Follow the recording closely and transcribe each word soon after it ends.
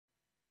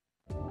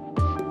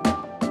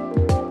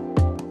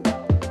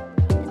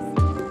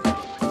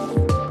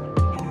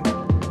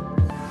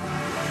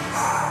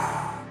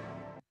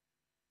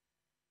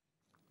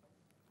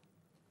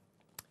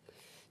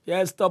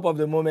Yes, top of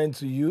the moment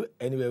to you,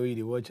 anywhere where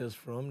you watch us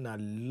from. Now,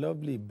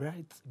 lovely,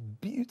 bright,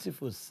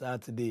 beautiful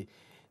Saturday.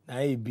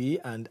 Now, be,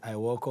 and I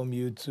welcome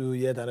you to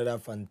yet another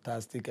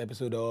fantastic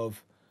episode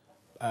of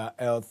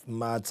Health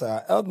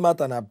Matter. Health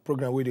Matter and a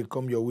program where they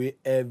come your way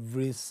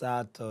every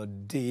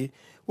Saturday.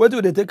 What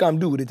do they take and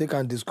do? They take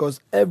and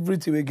discuss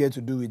everything we get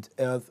to do with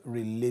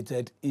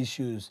health-related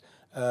issues.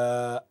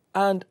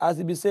 And as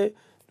it be say,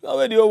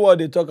 when the whole world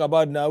they talk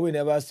about now, we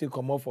never see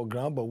come out for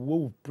ground, but we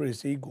will pray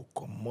say go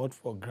come out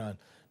for ground.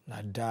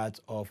 Now that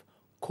of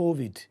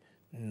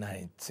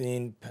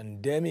COVID-19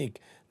 pandemic.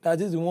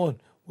 That is the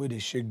one where they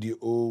shake the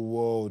whole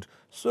world.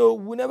 So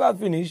we never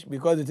finish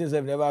because the things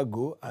have never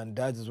go, and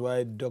that is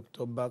why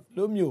Dr.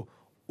 Bartholomew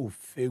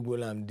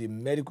Ufegbolam, the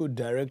medical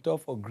director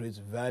for Great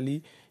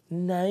Valley,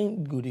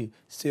 9 goody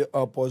say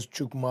up us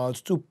chook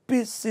mouths to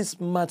pieces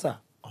matter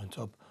on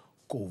top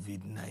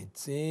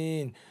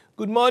COVID-19.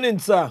 Good morning,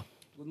 sir.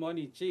 Good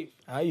morning, Chief.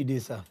 How you doing,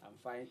 sir? I'm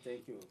fine,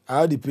 thank you.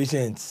 How the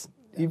patients?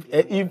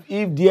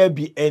 If there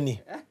be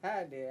any.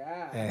 They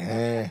are.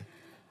 Uh-huh.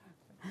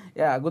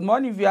 Yeah, good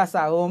morning, viewers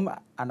at home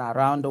and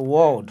around the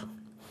world.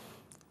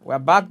 We're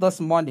back this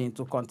morning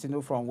to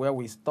continue from where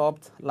we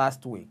stopped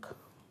last week.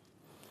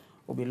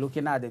 We'll be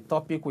looking at the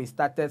topic we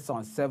started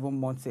some 7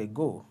 months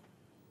ago.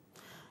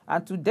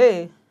 And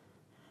today,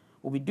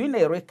 we'll be doing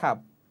a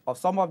recap of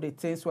some of the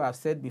things we have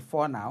said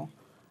before now,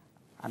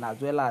 and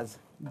as well as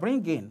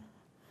bringing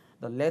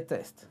the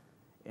latest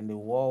in the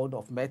world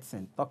of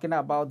medicine, talking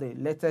about the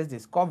latest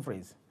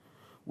discoveries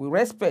with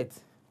respect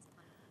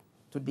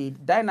to the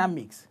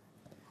dynamics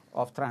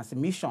of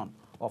transmission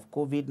of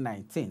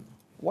COVID-19.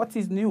 What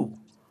is new?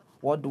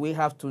 What do we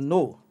have to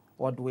know?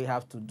 What do we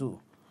have to do?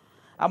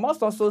 I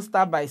must also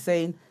start by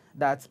saying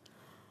that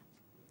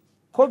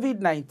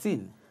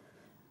COVID-19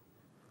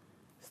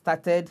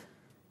 started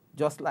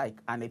just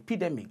like an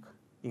epidemic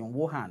in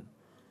Wuhan,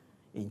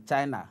 in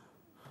China.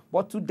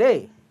 But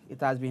today,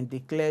 it has been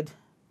declared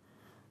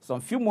some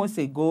few months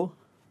ago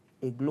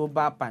a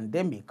global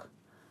pandemic.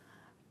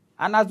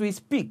 And as we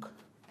speak,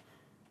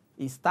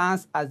 it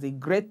stands as the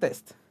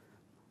greatest,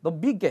 the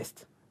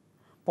biggest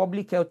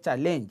public health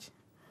challenge,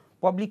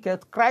 public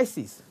health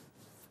crisis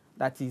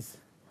that is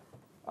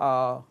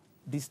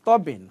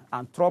disturbing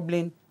and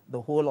troubling the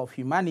whole of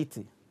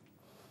humanity.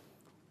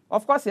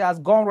 Of course, it has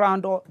gone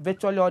around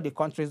virtually all the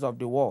countries of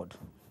the world.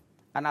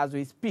 And as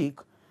we speak,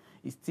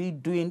 it's still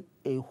doing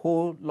a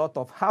whole lot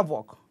of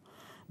havoc.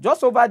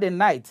 Just over the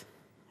night,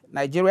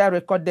 Nigeria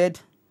recorded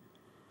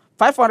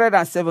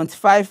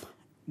 575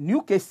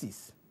 new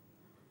cases.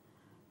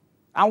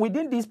 And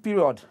within this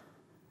period,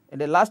 in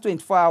the last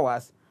 24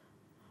 hours,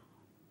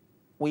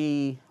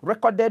 we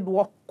recorded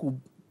what could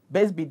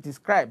best be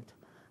described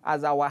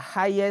as our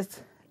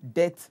highest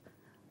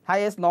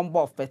number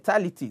of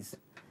fatalities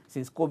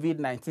since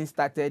COVID-19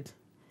 started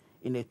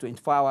in a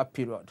 24-hour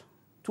period.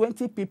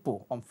 20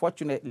 people,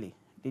 unfortunately,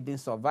 didn't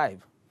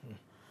survive.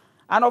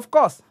 And of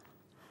course,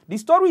 the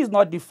story is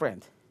not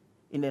different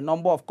in a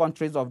number of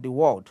countries of the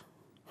world.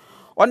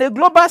 On a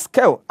global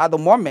scale at the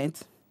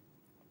moment,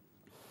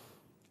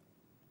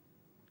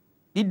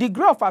 the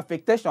degree of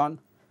affectation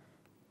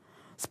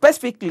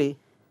specifically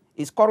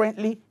is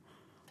currently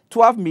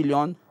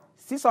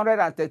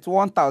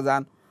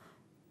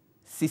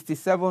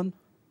 12,631,067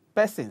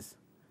 persons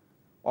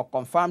or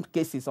confirmed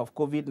cases of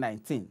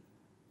COVID-19.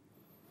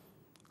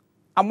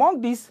 Among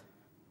this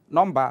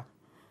number,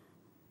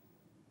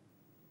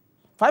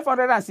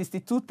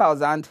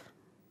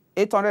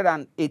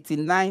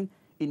 562,889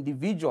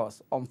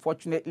 individuals,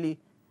 unfortunately,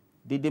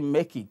 didn't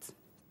make it.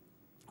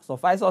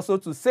 Suffice also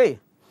to say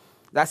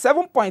that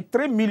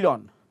 7.3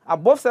 million,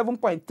 above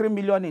 7.3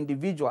 million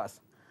individuals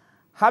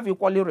have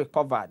equally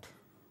recovered.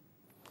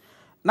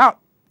 Now,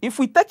 if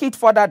we take it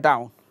further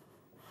down,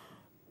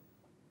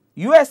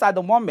 US at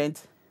the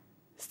moment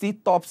still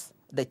tops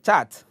the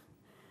chart.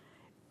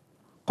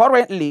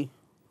 Currently,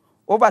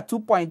 over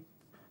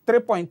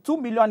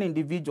 3.2 million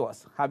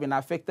individuals have been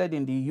affected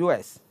in the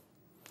US.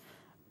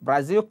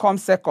 Brazil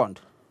comes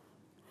second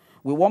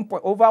with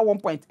over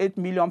 1.8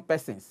 million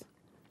persons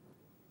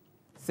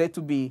said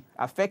to be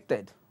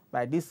affected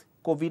by this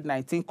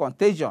COVID-19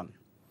 contagion.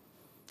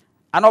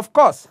 And of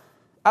course,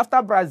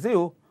 after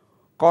Brazil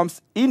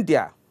comes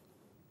India.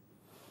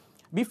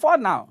 Before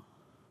now,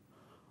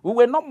 we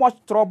were not much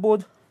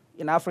troubled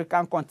in the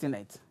African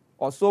continent,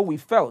 or so we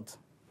felt,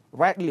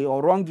 rightly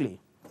or wrongly.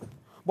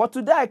 But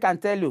today I can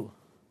tell you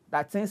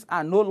that things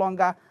are no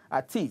longer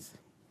at ease.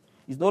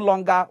 It's no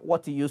longer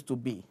what it used to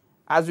be.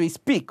 As we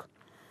speak,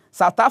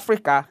 South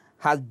Africa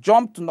has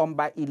jumped to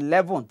number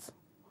 11th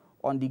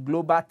on the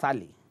global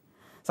tally.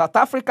 South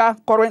Africa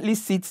currently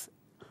sits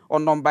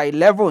on number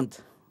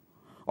 11th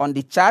on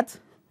the chart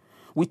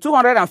with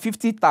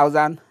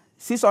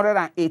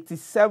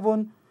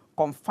 250,687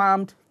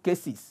 confirmed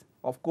cases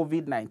of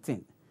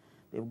COVID-19.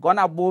 They've gone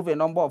above a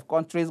number of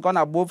countries, gone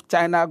above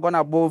China, gone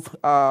above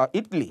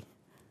Italy.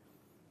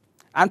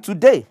 And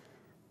today,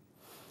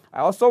 I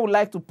also would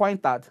like to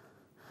point out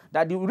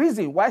that the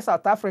reason why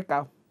South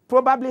Africa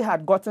probably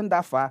had gotten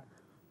that far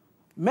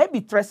may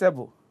be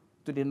traceable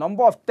to the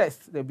number of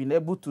tests they've been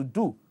able to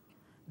do,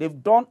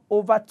 they've done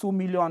over 2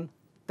 million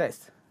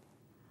tests,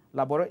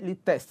 laboratory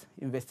tests,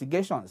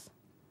 investigations.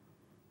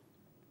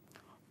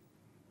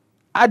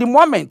 At the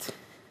moment,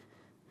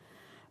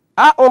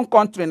 our own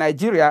country,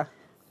 Nigeria,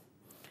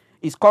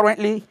 is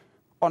currently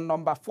on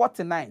number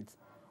 49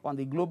 on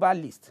the global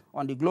list,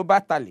 on the global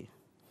tally,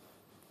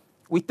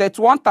 with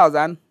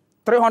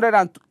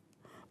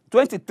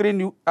 31,323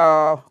 new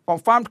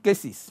confirmed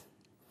cases.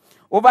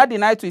 Over the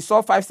night, we saw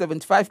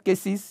 575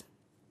 cases,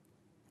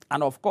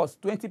 and of course,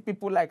 20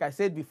 people, like I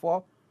said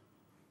before,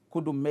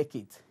 couldn't make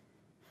it.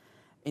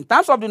 In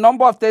terms of the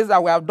number of tests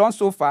that we have done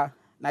so far,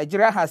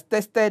 Nigeria has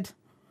tested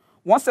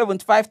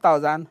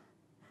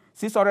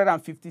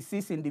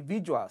 175,656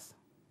 individuals.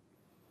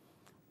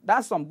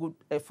 That's some good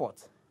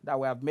effort that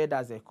we have made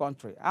as a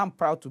country. I'm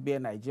proud to be a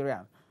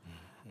Nigerian.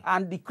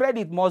 And the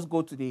credit must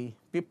go to the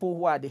people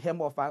who are the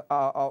helm of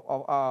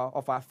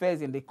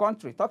affairs in the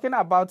country. Talking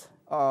about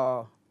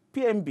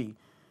PMB,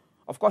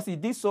 of course, he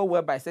did so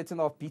well by setting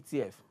up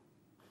PTF.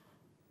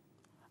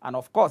 And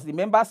of course, the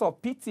members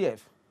of PTF,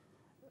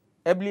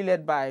 ably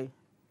led by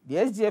the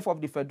SGF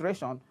of the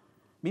Federation,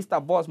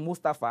 Mr. Boss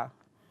Mustafa,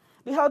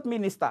 the health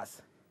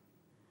ministers,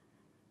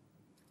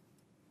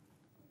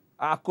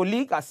 our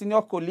colleague, our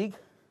senior colleague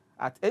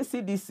at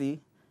NCDC,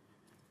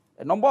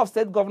 a number of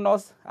state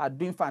governors are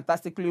doing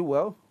fantastically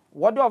well.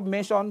 Worthy of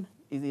mention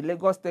is the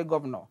Lagos State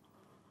Governor,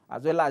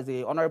 as well as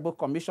the Honorable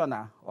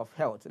Commissioner of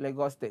Health,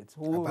 Lagos State,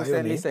 who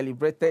recently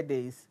celebrated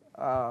his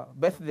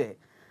birthday.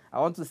 I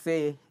want to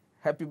say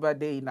happy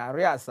birthday in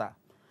arrears, sir,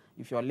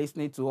 if you're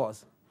listening to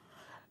us.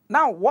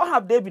 Now, what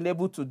have they been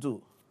able to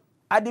do?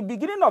 At the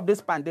beginning of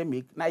this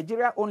pandemic,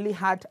 Nigeria only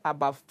had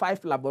about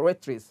 5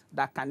 laboratories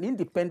that can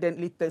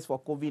independently test for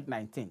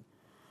COVID-19.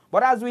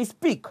 But as we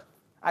speak,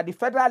 at the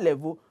federal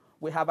level,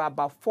 we have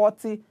about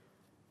 40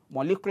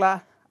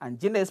 molecular and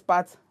gene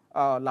expert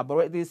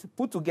laboratories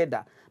put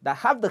together that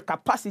have the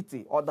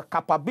capacity or the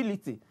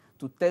capability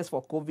to test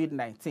for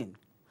COVID-19.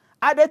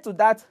 Added to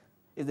that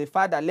is the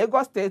fact that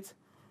Lagos State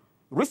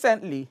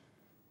recently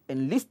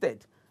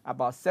enlisted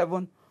about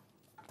 7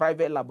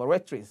 private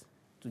laboratories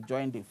to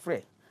join the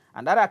fray.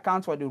 And that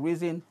accounts for the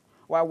reason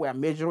why we are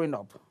measuring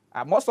up.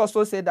 I must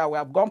also say that we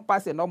have gone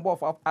past a number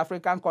of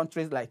African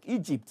countries like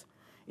Egypt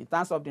in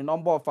terms of the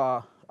number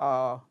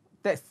of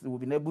tests we've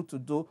been able to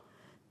do.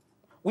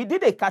 We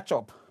did a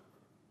catch-up,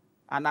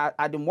 and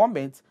at the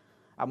moment,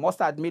 I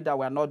must admit that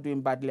we are not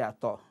doing badly at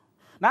all.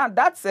 Now,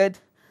 that said,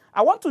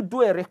 I want to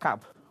do a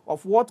recap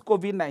of what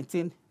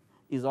COVID-19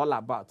 is all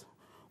about.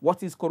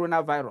 What is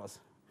coronavirus?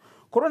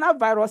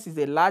 Coronavirus is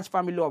a large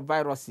family of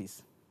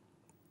viruses.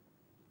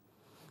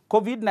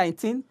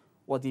 COVID-19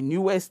 was the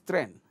newest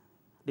strain,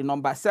 the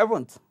number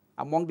 7th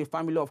among the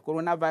family of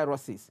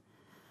coronaviruses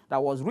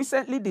that was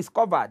recently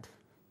discovered.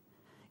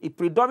 It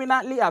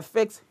predominantly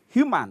affects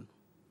humans.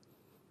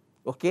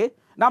 Okay?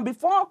 Now,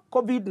 before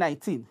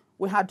COVID-19,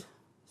 we had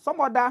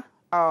some other,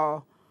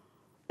 a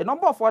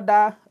number of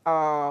other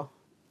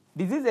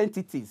disease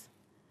entities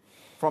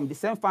from the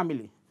same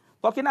family.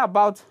 Talking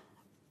about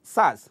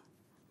SARS,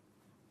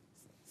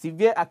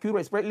 severe acute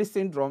respiratory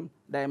syndrome,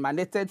 that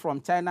emanated from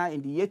China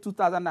in the year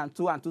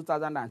 2002 and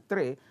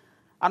 2003.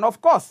 And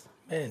of course,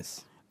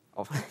 yes,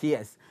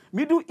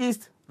 Middle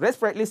East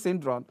respiratory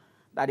syndrome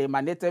that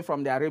emanated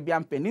from the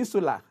Arabian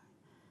Peninsula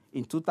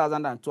in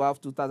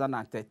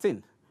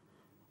 2012-2013,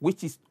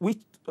 which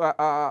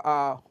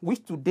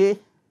today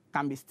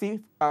can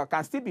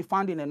still be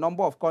found in a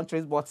number of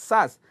countries, but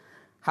SARS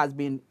has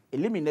been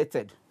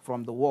eliminated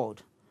from the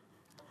world.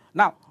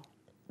 Now,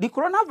 the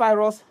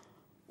coronavirus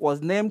was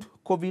named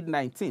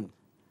COVID-19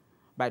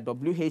 by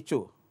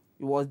WHO.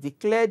 It was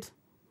declared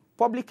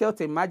public health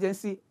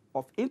emergency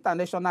of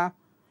international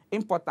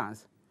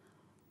importance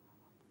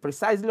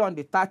precisely on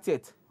the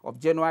 30th of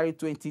January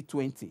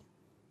 2020.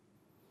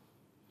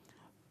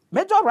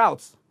 Major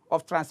routes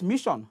of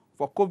transmission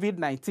for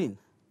COVID-19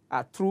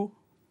 are through,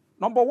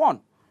 number 1,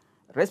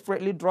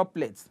 respiratory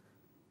droplets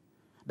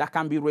that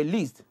can be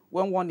released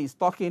when one is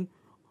talking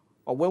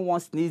or when one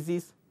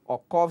sneezes or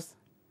coughs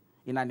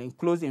in an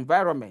enclosed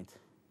environment.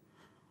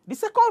 The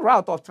second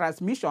route of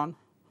transmission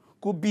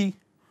could be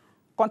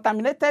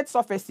contaminated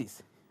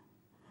surfaces,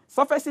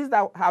 surfaces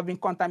that have been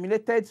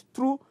contaminated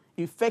through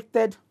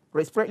infected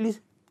respiratory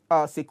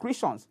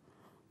secretions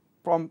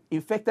from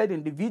infected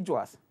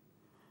individuals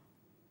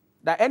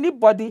that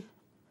anybody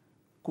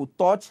could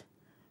touch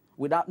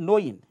without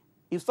knowing.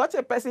 If such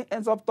a person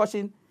ends up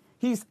touching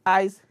his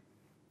eyes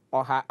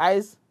or her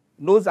eyes,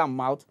 nose, and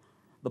mouth,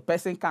 the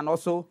person can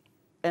also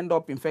end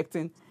up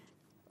infecting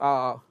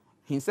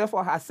himself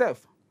or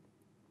herself.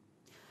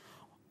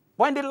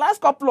 But in the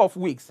last couple of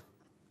weeks,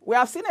 we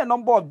have seen a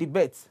number of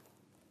debates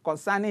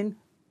concerning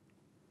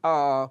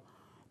with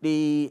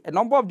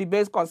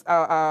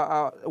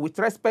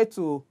respect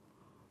to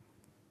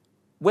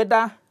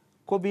whether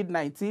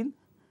COVID-19,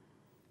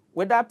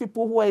 whether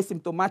people who are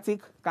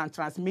asymptomatic can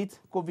transmit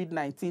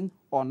COVID-19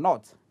 or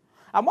not.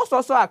 I must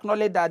also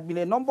acknowledge there have been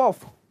a number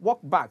of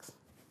workbacks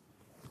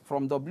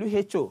from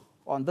WHO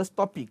on this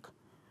topic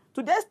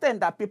to the extent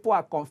that people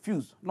are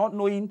confused, not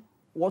knowing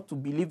what to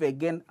believe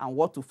again and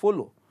what to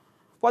follow.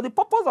 For the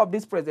purpose of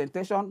this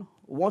presentation,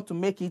 we want to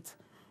make it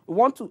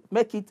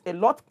a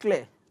lot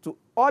clear to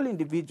all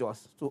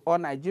individuals, to all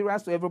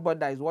Nigerians, to everybody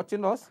that is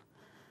watching us.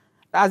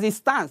 As it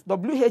stands,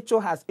 WHO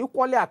has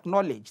equally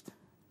acknowledged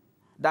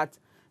that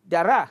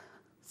there are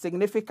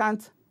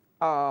significant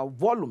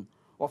volume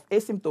of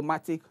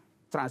asymptomatic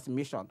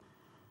transmission.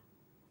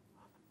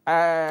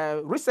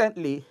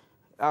 Recently,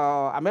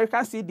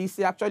 American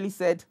CDC actually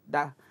said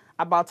that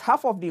about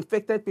half of the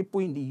infected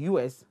people in the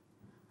US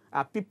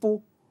are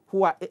people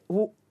who are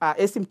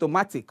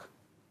asymptomatic.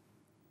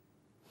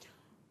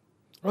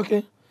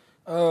 Okay.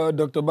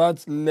 Dr.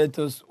 Bat, let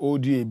us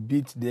hold you a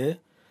bit there.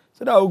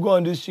 So that we'll go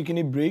on this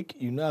chickeny break.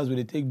 You know, as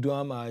we take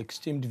down our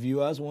esteemed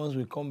viewers, once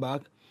we come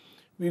back,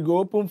 we go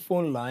open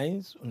phone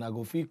lines. And I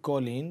go feel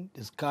calling.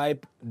 The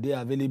Skype, they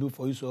are available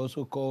for you to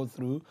also call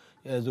through.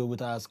 Yes, so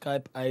with our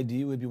Skype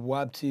ID, will be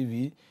WAP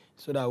TV,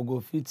 so that we'll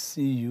go fit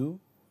see you.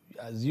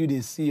 As you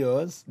they see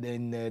us,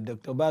 then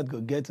Dr. Bat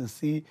will get to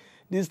see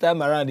this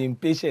time around in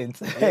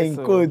patients, yes, in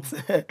quotes.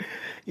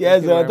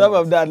 Yes, so on top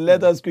of that,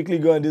 let us quickly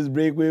go on this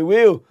break. We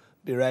will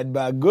be right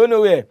back. Go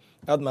nowhere.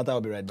 Health Matta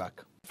will be right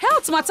back.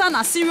 Health matter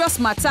na serious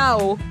matter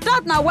o.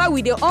 That na why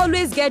we dey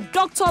always get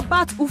Dr.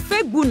 Bat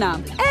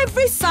Ufegbuna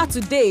every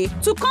Saturday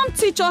to come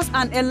teach us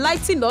and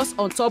enlighten us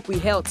on top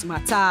with health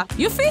matter.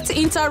 You fit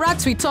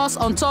interact with us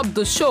on top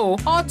the show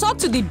or talk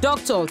to the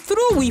doctor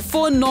through we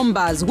phone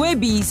numbers wey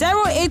be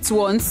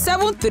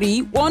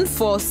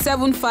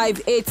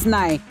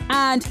 08173147589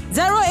 and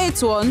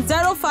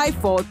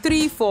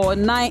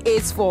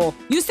 08105434984.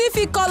 You still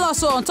fit call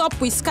us on top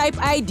with Skype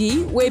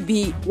ID wey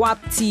be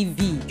WAP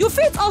TV. You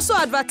fit also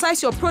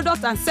advertise your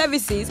product and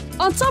services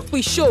on top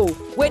with show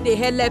where they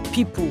help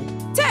people.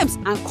 Terms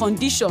and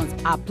conditions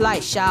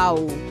apply,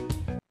 shall.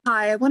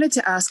 Hi, I wanted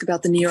to ask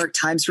about the New York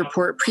Times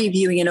report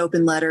previewing an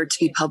open letter to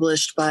be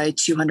published by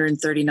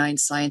 239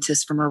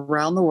 scientists from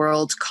around the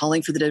world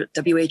calling for the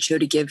WHO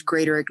to give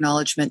greater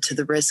acknowledgement to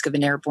the risk of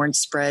an airborne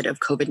spread of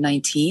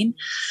COVID-19.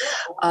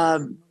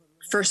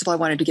 First of all, I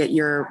wanted to get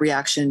your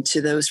reaction to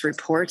those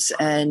reports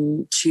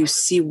and to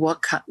see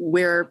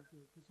where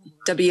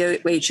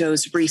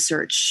WHO's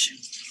research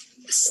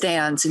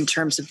stands in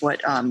terms of where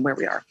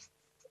we are.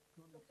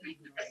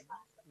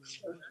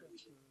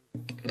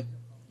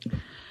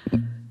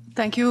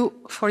 Thank you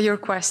for your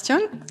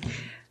question.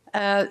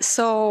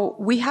 So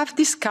we have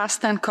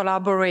discussed and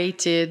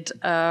collaborated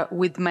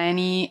with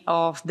many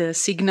of the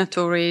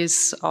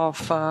signatories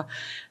of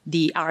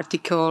the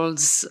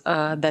articles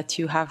that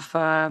you have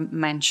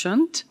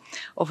mentioned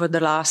over the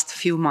last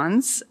few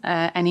months.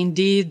 And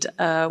indeed,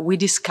 we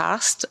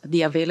discussed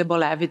the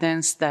available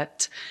evidence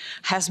that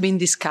has been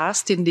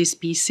discussed in these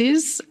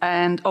pieces.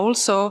 And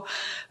also,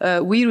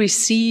 we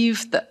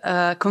received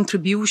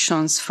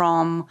contributions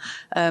from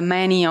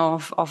many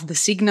of the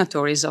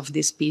signatories of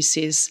these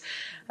pieces.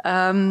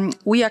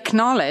 We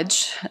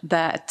acknowledge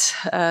that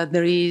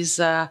there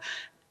is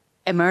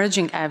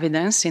emerging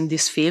evidence in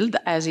this field,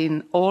 as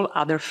in all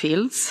other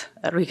fields,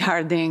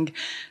 regarding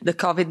the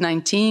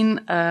COVID-19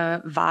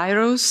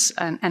 virus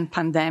and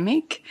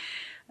pandemic.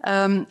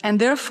 And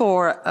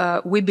therefore,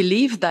 we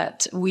believe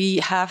that we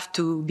have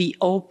to be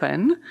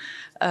open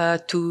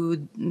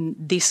to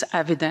this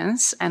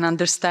evidence and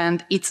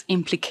understand its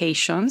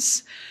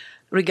implications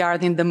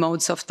regarding the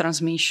modes of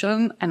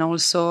transmission and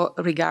also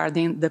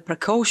regarding the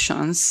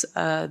precautions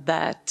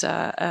that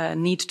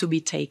need to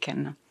be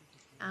taken.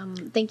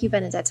 Thank you,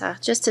 Benedetta.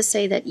 Just to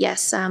say that,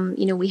 yes,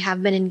 we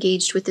have been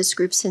engaged with this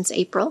group since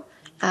April,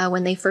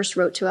 when they first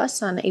wrote to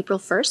us on April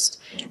 1st.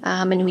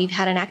 And we've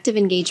had an active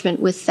engagement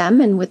with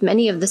them and with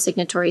many of the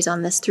signatories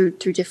on this through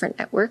different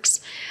networks.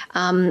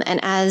 And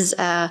as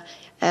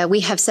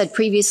we have said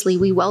previously,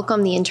 we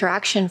welcome the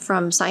interaction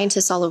from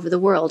scientists all over the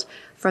world,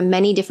 from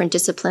many different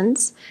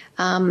disciplines.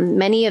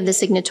 Many of the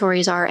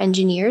signatories are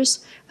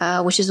engineers,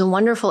 which is a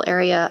wonderful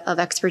area of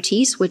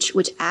expertise, which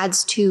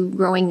adds to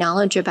growing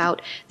knowledge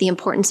about the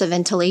importance of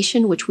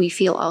ventilation, which we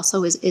feel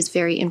also is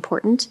very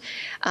important.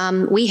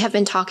 We have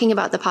been talking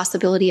about the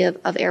possibility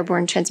of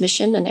airborne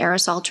transmission and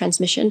aerosol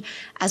transmission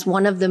as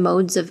one of the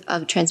modes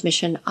of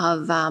transmission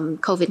of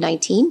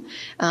COVID-19,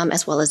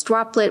 as well as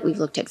droplet. We've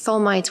looked at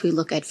fomites, we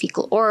look at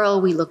fecal oral,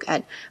 we look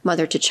at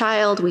mother to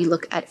child, we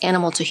look at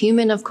animal to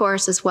human, of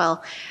course, as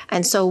well.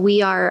 And so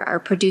we are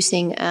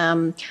producing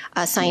a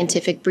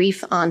scientific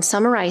brief on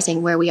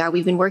summarizing where we are.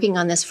 We've been working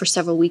on this for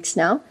several weeks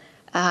now,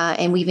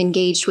 and we've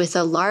engaged with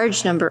a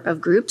large number of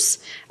groups,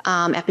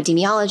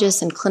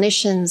 epidemiologists and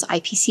clinicians,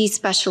 IPC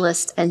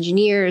specialists,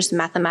 engineers,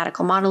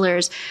 mathematical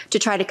modelers, to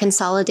try to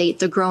consolidate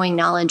the growing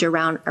knowledge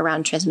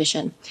around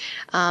transmission.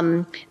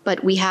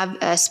 But we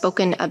have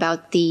spoken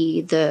about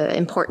the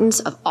importance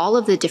of all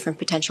of the different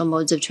potential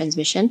modes of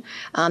transmission.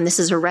 This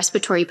is a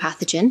respiratory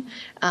pathogen,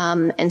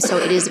 and so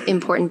it is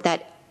important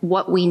that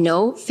what we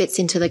know fits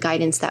into the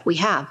guidance that we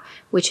have,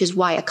 which is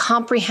why a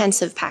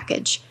comprehensive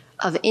package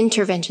of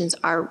interventions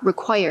are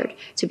required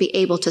to be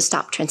able to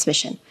stop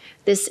transmission.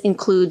 This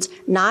includes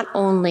not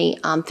only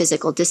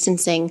physical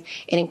distancing,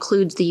 it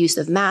includes the use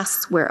of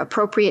masks where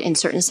appropriate in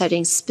certain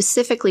settings,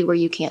 specifically where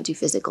you can't do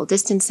physical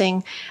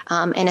distancing,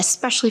 and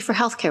especially for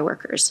healthcare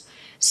workers.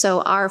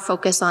 So our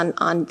focus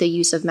on the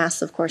use of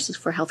masks, of course, is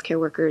for healthcare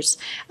workers,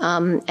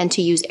 and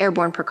to use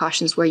airborne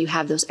precautions where you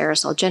have those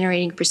aerosol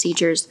generating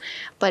procedures.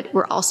 But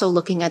we're also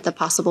looking at the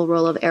possible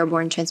role of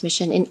airborne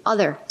transmission in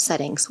other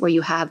settings where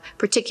you have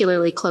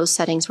particularly closed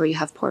settings where you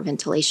have poor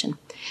ventilation.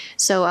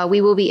 So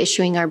we will be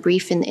issuing our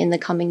brief in the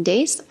coming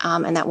days,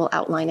 and that will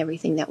outline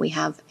everything that we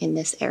have in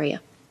this area.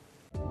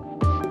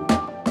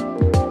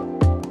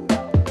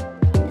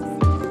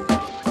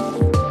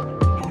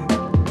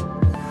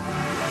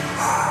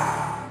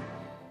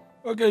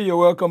 Okay, you're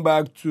welcome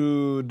back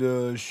to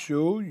the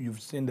show. You've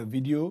seen the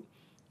video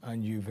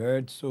and you've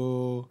heard.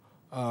 So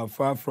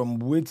far from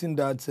waiting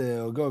that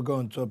go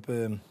on top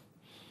the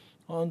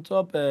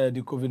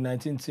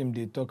COVID-19 team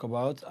they talk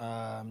about.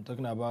 I'm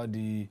talking about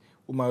the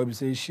woman who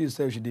say she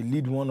said she did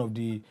lead one of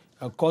the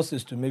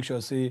courses to make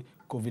sure say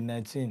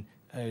COVID-19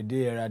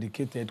 they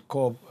eradicated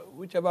COP,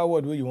 whichever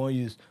word you want to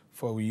use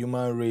for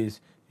human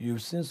race.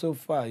 You've seen so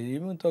far. You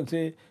even talk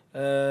say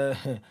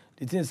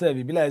the thing said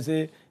it be like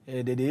say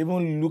they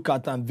even look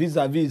at them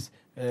vis-a-vis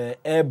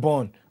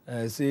airborne.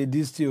 Say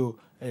this still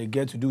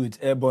get to do with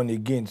airborne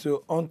again.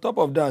 So on top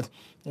of that,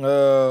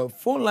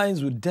 phone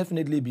lines will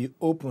definitely be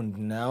opened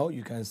now.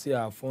 You can see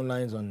our phone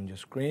lines on your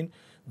screen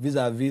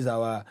vis-a-vis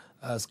our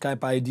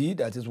Skype ID,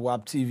 that is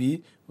WAP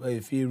TV, where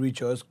if you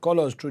reach us,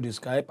 call us through the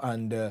Skype,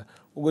 and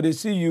we're going to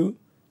see you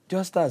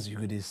just as you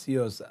go see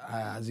us.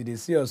 As you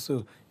see us,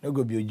 so no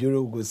go be a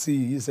juro, go see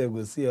you, say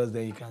go see us,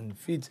 then you can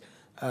fit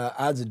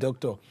as the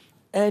doctor.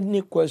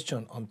 Any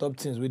question on top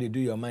things where they do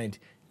your mind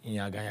in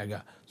yaga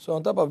yaga. So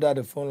on top of that,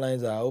 the phone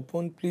lines are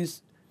open.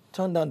 Please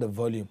turn down the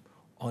volume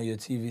on your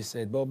TV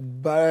set.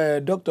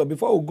 But doctor,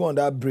 before we go on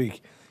that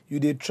break, you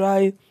did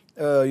try,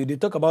 you did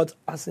talk about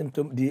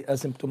the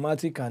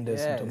asymptomatic and the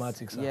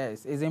symptomatic. Sir.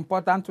 Yes, it's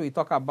important to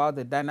talk about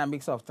the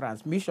dynamics of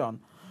transmission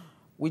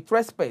with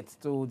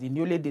respect to the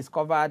newly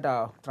discovered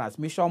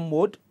transmission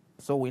mode.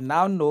 So we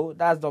now know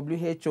that's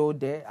WHO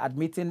there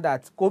admitting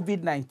that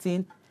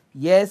COVID-19,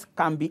 yes,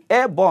 can be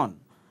airborne.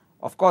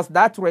 Of course,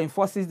 that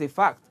reinforces the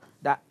fact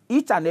that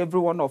each and every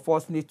one of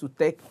us need to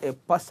take a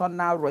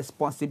personal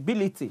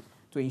responsibility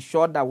to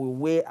ensure that we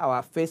wear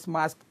our face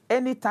mask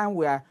anytime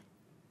we are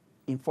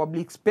in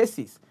public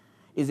spaces.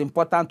 It's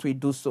important we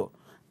do so.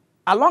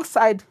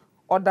 Alongside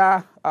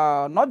other,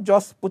 not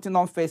just putting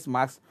on face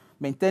masks,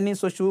 maintaining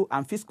social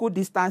and physical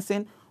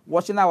distancing,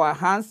 washing our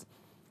hands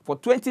for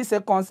 20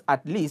 seconds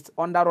at least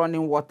under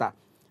running water,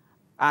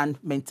 and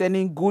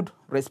maintaining good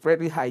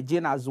respiratory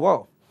hygiene as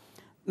well.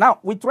 Now,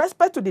 with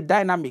respect to the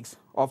dynamics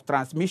of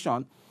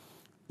transmission,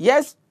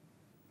 yes,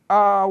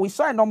 we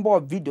saw a number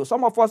of videos.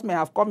 Some of us may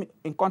have come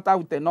in contact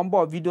with a number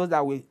of videos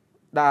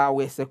that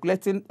were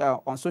circulating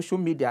on social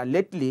media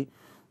lately,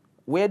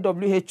 where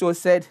WHO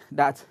said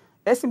that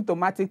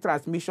asymptomatic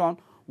transmission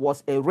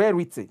was a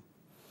rarity.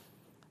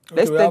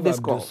 Let's take this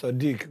call.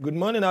 Sadiq. Good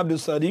morning, Abdul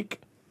Sadiq.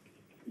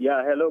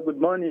 Yeah, hello,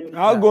 good morning.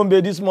 How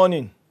Gombe this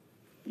morning?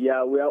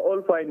 Yeah, we are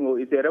all fine.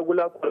 It's a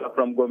regular caller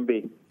from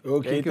Gombe.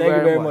 Okay, thank you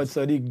very much,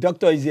 Sadiq.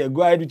 Doctor is here.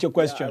 Go ahead with your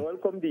question. I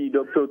welcome the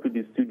doctor to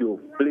the studio.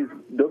 Please,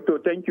 doctor,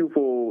 thank you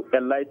for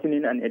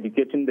enlightening and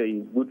educating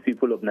the good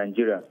people of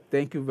Nigeria.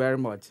 Thank you very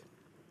much.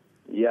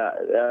 Yeah,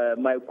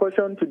 my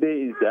question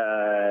today is,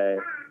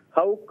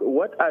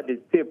 what are the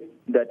steps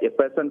that a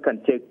person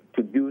can take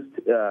to boost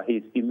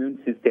his immune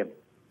system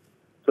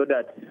so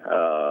that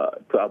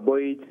to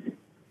avoid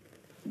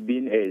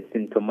being a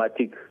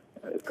symptomatic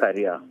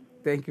carrier?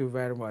 Thank you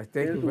very much.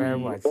 Thank you very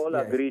much. We all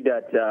agree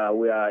that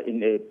we are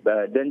in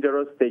a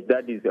dangerous stage,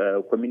 that is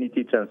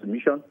community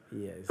transmission.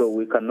 Yes. So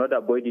we cannot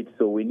avoid it.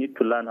 So we need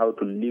to learn how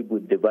to live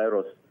with the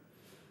virus.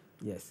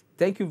 Yes.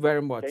 Thank you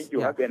very much. Thank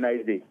you. Have a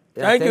nice day.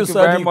 Yeah, thank you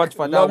very much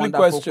for that Lovely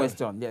wonderful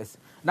question. Yes.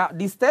 Now,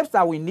 the steps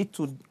that we need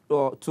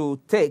to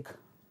take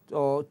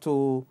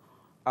to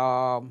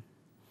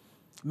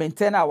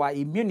maintain our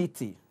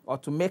immunity, or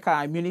to make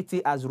our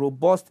immunity as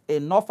robust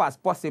enough as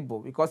possible,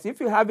 because if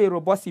you have a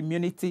robust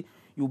immunity,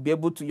 you'll be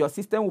able to, your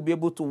system will be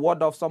able to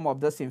ward off some of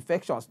those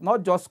infections,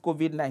 not just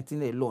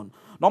COVID-19 alone.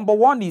 Number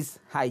one is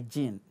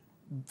hygiene.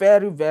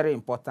 Very, very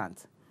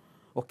important.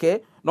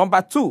 Okay.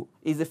 Number two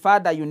is the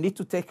fact that you need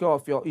to take care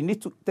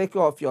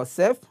of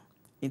yourself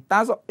in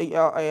terms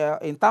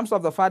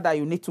of the fact that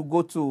you need to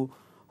go to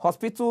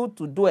hospital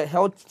to do a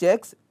health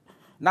checks.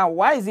 Now,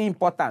 why is it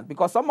important?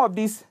 Because some of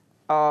these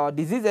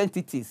disease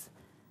entities,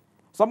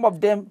 some of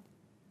them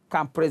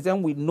can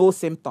present with no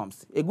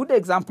symptoms. A good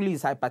example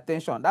is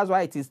hypertension. That's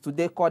why it is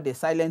today called the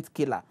silent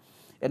killer.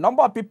 A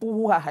number of people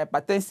who are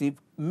hypertensive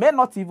may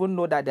not even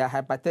know that they are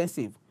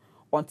hypertensive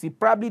until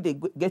probably they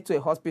get to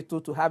a hospital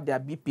to have their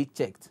BP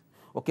checked.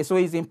 Okay, so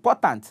it's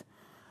important.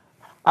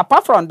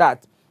 Apart from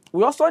that,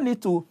 we also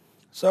need to...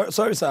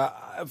 Sorry, sir.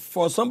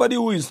 For somebody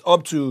who is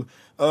up to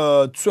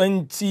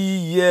 20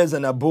 years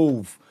and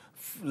above,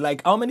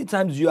 like how many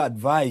times do you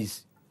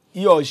advise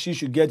he or she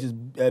should get his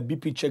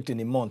BP checked in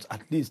a month,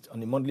 at least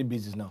on a monthly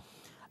basis now?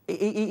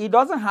 it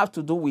doesn't have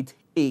to do with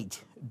age,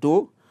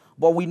 though,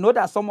 but we know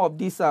that some of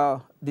these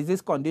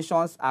disease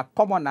conditions are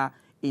commoner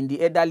in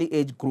the elderly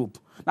age group.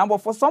 Now, but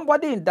for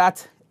somebody in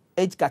that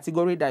age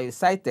category that you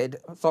cited,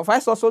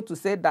 suffice also to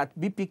say that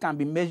BP can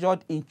be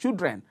measured in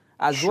children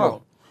as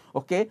well,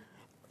 okay,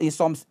 in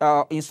some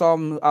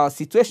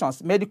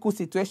situations, medical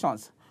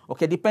situations,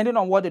 okay, depending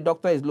on what the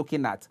doctor is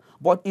looking at.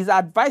 But it's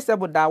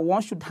advisable that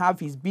one should have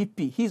his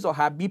or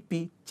her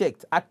BP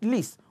checked at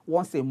least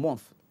once a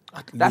month.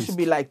 That should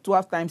be like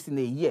 12 times in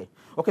a year.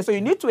 Okay, so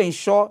you need to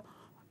ensure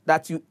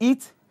that you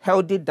eat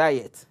healthy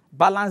diet,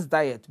 balanced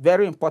diet,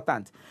 very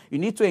important. You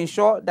need to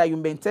ensure that you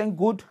maintain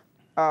good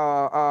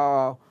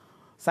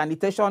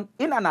sanitation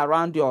in and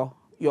around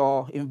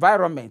your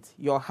environment,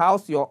 your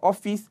house, your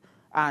office,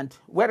 and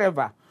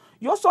wherever.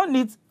 You also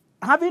need,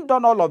 having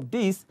done all of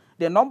this,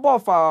 the number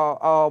of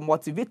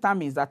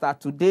multivitamins that are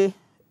today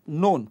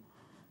known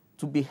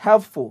to be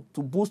helpful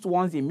to boost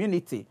one's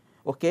immunity,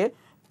 okay?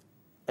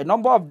 A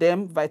number of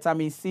them,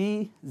 vitamin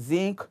C,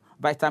 zinc,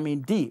 vitamin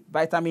D.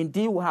 Vitamin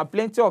D, we have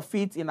plenty of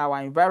it in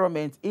our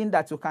environment, in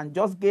that you can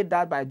just get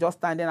that by just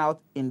standing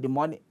out in the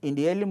morning, in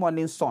the early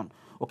morning sun.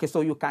 Okay,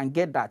 so you can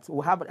get that.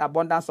 We have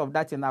abundance of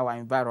that in our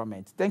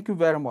environment. Thank you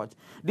very much.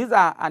 These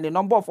are, and a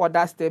number of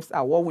other steps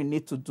are what we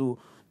need to do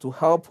to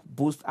help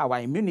boost our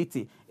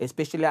immunity,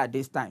 especially at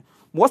this time.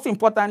 Most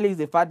importantly is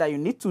the fact that you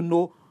need to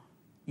know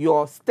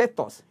your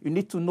status. You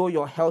need to know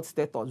your health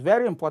status.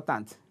 Very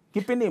important.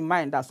 Keeping in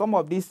mind that some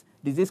of these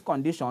disease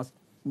conditions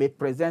may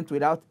present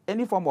without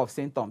any form of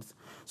symptoms.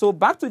 So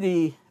back to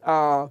the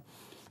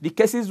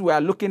cases we are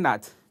looking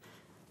at.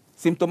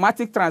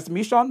 Symptomatic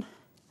transmission,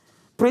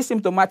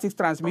 pre-symptomatic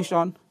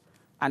transmission,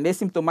 and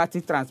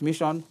asymptomatic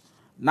transmission.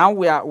 Now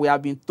we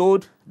have been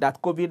told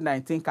that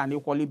COVID-19 can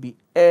equally be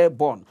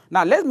airborne.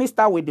 Now let me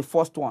start with the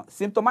first one.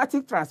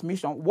 Symptomatic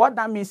transmission, what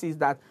that means is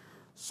that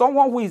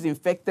someone who is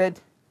infected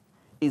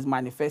is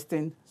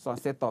manifesting some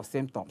set of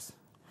symptoms.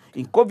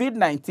 In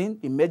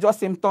COVID-19, the major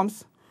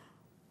symptoms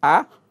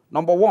are,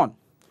 number one,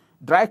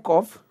 dry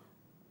cough,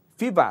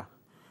 fever,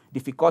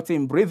 difficulty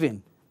in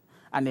breathing,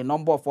 and a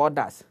number of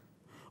others.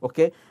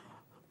 Okay?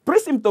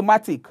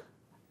 Pre-symptomatic,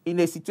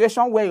 in a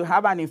situation where you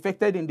have an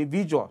infected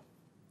individual,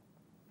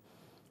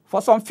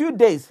 for some few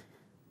days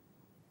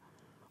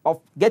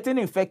of getting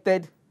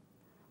infected,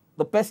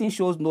 the person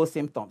shows no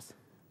symptoms.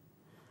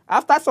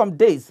 After some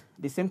days,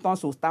 the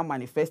symptoms will start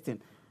manifesting.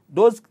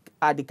 Those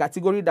are the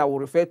category that we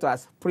refer to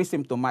as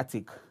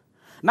pre-symptomatic.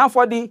 Now,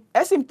 for the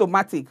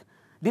asymptomatic,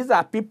 these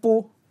are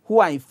people who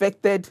are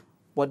infected,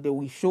 but they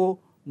will show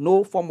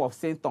no form of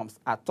symptoms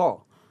at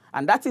all.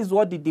 And that is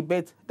what the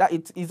debate, that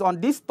it is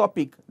on this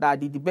topic that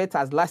the debate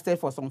has lasted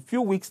for some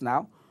few weeks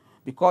now,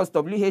 because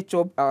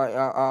WHO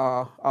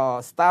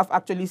staff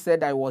actually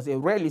said that it was a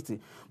reality.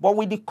 But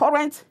with the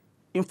current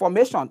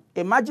information,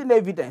 emerging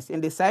evidence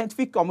in the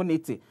scientific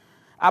community,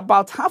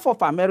 about half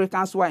of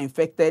Americans who are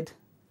infected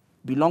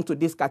belong to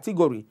this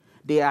category.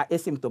 They are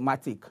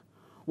asymptomatic.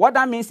 What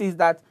that means is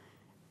that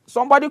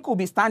somebody could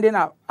be standing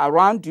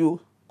around you,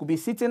 could be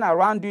sitting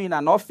around you in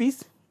an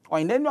office or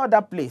in any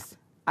other place,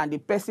 and the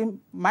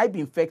person might be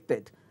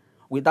infected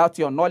without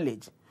your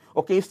knowledge.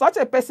 Okay, if such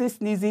a person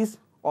sneezes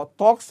or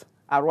talks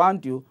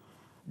around you,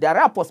 there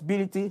are a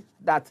possibility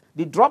that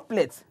the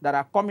droplets that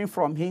are coming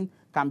from him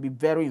can be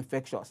very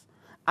infectious.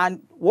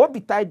 And what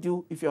betide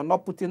you if you're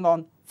not putting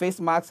on face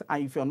masks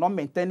and if you're not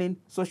maintaining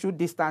social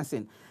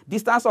distancing,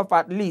 distance of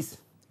at least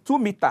 2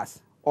 meters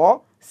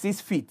or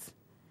 6 feet,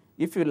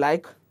 if you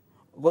like.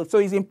 So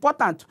it's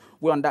important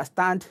we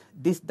understand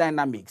these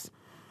dynamics.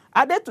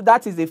 Added to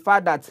that is the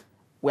fact that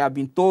we have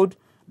been told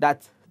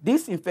that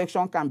this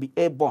infection can be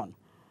airborne.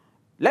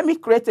 Let me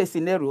create a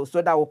scenario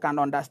so that we can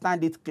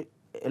understand it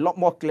a lot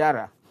more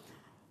clearer.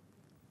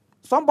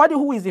 Somebody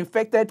who is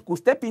infected could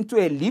step into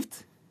a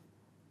lift,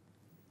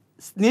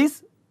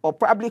 sneeze, or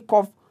probably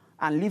cough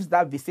and leaves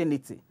that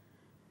vicinity.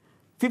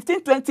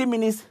 15-20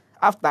 minutes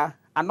after,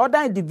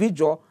 another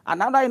individual,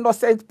 another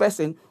innocent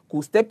person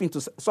could step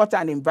into such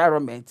an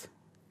environment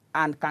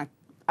and can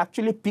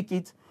actually pick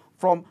it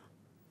from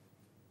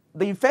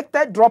the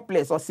infected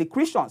droplets or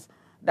secretions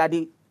that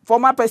the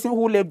former person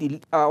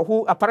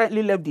who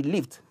apparently left the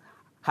lift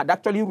had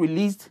actually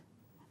released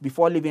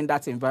before leaving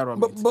that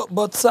environment.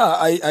 But sir,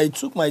 I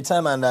took my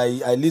time and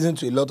I listened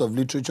to a lot of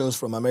literatures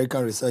from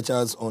American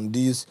researchers on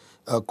this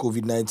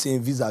COVID-19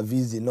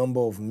 vis-a-vis the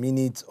number of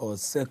minutes or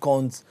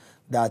seconds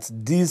that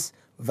this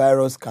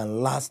virus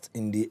can last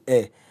in the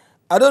air.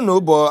 I don't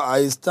know, but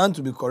I stand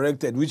to be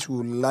corrected, which we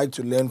would like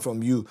to learn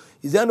from you.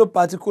 Is there no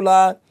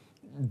particular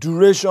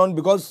duration?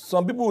 Because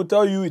some people will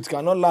tell you it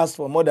cannot last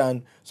for more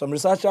than, some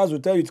researchers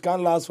will tell you it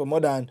can't last for more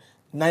than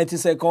 90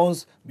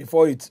 seconds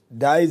before it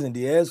dies in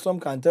the air. Some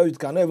can tell you it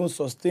cannot even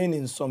sustain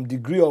in some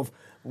degree of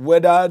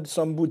weather.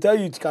 Some will tell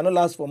you it cannot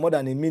last for more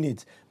than a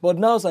minute. But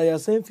now, sir, you're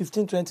saying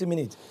 15-20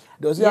 minutes.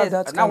 Does it have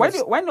that now,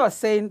 kind when you're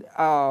saying,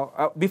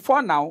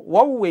 before now,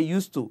 what we were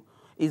used to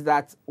is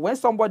that when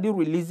somebody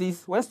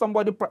releases,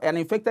 an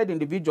infected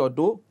individual,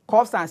 though,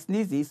 coughs and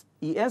sneezes,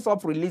 he ends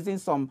up releasing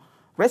some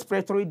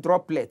respiratory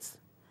droplets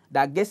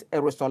that gets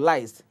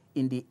aerosolized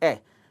in the air.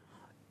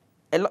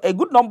 A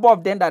good number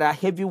of them that are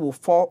heavy will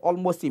fall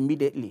almost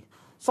immediately.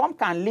 Some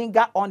can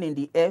linger on in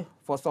the air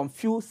for some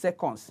few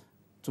seconds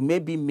to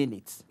maybe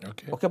minutes.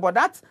 Okay, but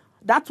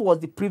that was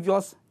the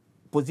previous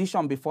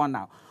position before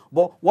now.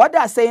 But what they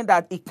are saying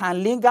that it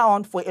can linger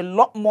on for a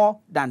lot more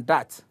than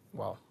that.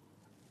 Wow.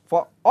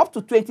 For up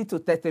to 20 to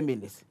 30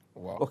 minutes.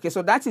 Wow. Okay,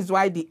 so that is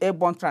why the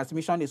airborne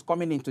transmission is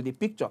coming into the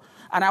picture.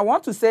 And I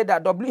want to say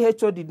that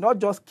WHO did not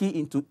just key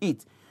into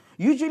it.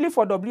 Usually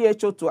for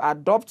WHO to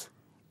adopt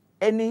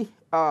any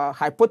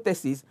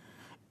hypothesis,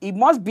 it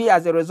must be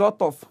as a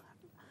result of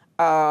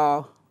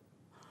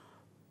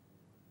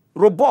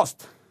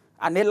robust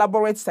and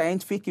elaborate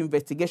scientific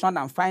investigation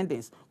and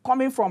findings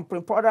coming from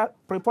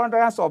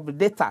preponderance of the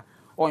data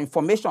or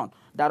information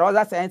that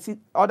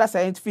other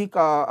scientific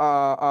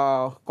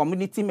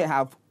community may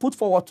have put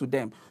forward to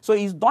them. So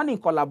it's done in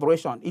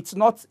collaboration. It's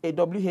not a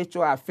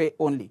WHO affair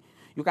only.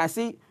 You can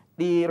see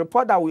the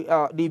report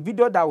that the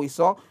video that we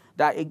saw,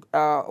 that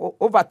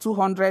over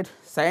 200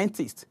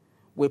 scientists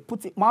were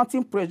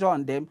mounting pressure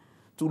on them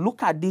to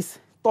look at this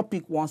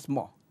topic once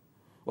more.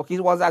 Okay,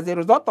 it was as a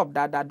result of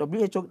that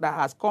WHO that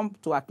has come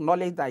to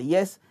acknowledge that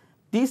yes,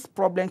 this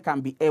problem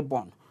can be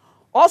airborne.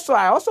 Also,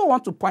 I also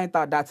want to point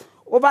out that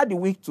over the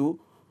week too,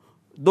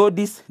 though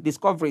these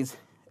discoveries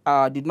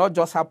did not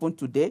just happen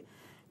today,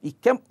 it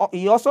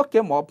also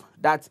came up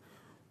that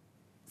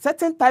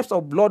certain types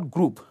of blood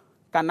group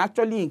can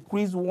actually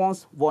increase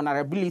one's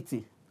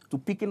vulnerability to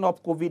picking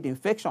up COVID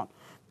infection.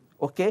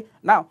 Okay,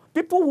 now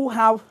people who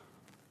have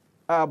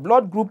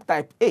blood group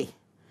type A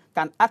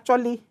can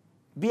actually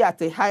be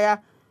at a higher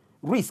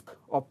risk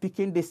of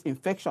picking this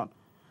infection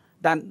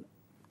than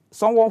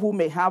someone who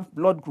may have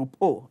blood group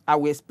O. I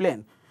will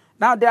explain.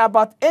 Now, there are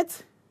about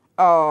 8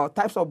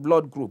 types of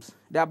blood groups.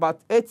 There are about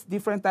 8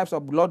 different types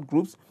of blood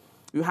groups.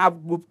 You have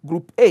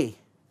group A,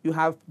 you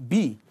have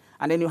B,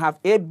 and then you have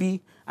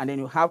AB, and then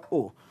you have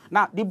O.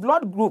 Now, the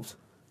blood groups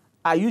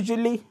are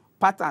usually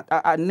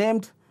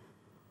named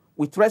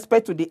with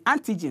respect to the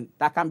antigen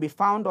that can be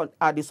found on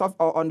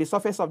the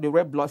surface of the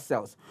red blood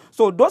cells.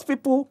 So those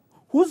people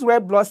whose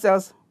red blood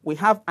cells will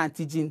have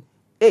antigen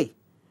A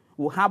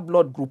will have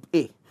blood group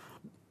A.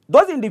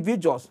 Those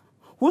individuals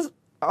whose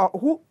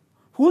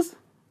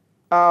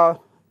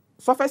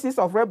surfaces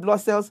of red blood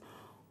cells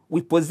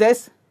will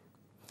possess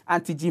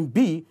antigen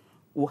B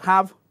will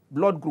have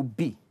blood group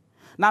B.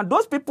 Now,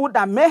 those people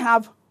that may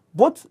have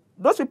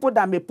those people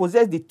that may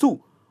possess the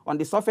two on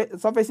the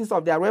surfaces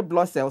of their red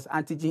blood cells,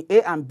 antigen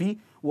A and B,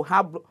 will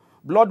have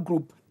blood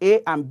group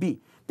A and B.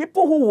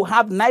 People who will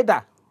have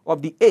neither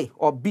of the A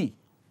or B,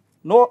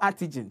 no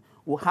antigen,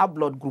 will have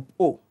blood group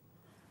O.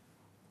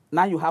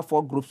 Now you have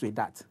 4 groups with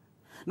that.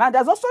 Now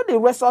there's also the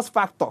rhesus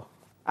factor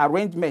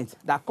arrangement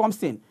that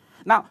comes in.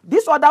 Now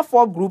these other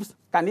 4 groups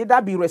can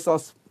either be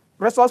rhesus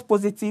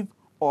positive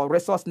or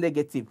rhesus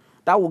negative.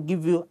 That will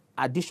give you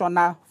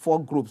additional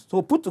 4 groups.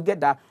 So put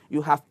together,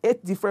 you have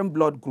 8 different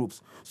blood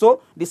groups.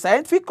 So the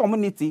scientific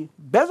community,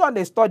 based on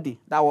the study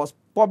that was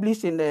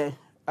published in a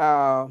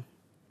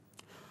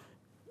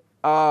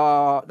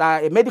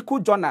medical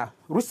journal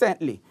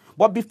recently,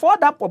 but before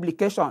that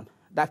publication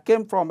that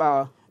came from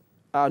a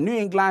New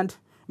England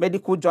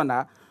Medical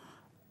Journal,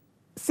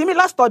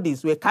 similar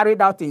studies were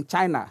carried out in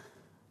China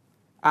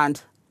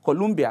and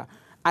Colombia,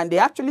 and they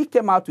actually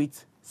came out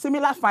with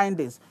similar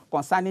findings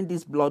concerning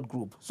this blood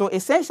group. So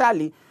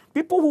essentially,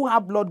 people who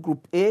have blood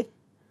group A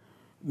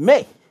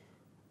may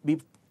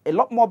be a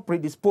lot more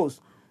predisposed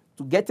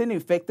to getting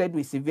infected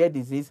with severe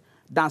disease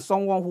than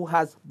someone who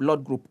has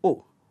blood group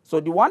O. So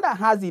the one that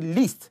has the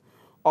least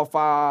of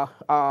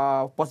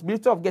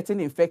possibility of getting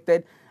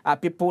infected are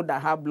people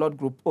that have blood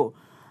group O.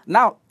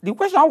 Now, the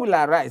question will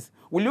arise,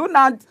 will you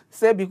not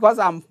say because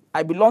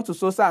I belong to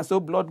so and so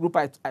blood group,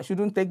 I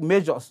shouldn't take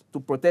measures to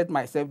protect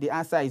myself? The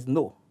answer is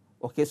no.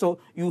 Okay, so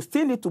you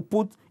still need to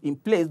put in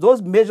place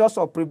those measures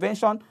of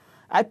prevention,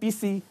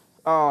 IPC,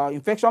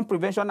 infection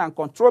prevention and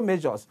control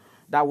measures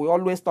that we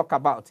always talk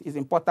about. It's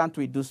important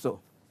we do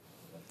so.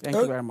 Thank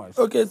you very much.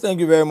 Okay, thank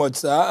you very much,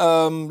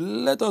 sir.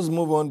 Let us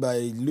move on by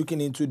looking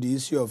into the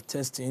issue of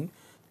testing.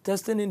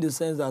 Testing in the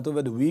sense that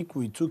over the week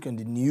we took in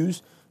the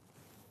news,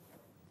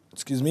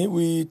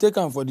 we take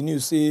on for the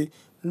news, say,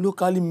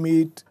 locally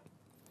made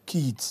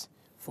kits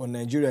for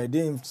Nigeria.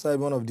 They inside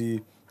one of the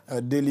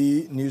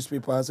daily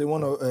newspapers, say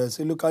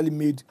locally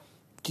made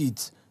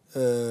kits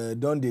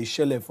done the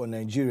shell for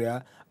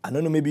Nigeria. I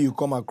don't know, maybe you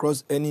come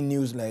across any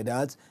news like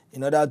that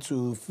in order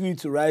to feel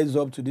to rise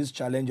up to this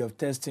challenge of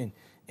testing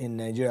in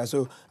Nigeria.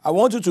 So I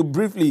want you to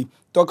briefly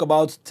talk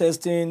about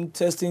testing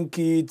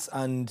kits,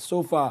 and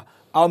so far,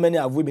 how many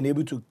have we been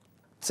able to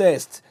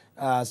test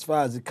as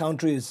far as the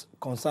country is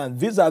concerned,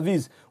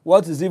 vis-a-vis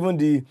what is even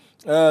the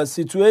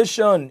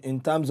situation in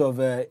terms of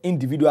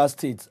individual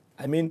states.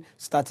 I mean,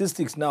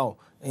 statistics now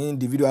in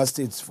individual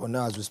states for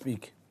now as we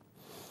speak.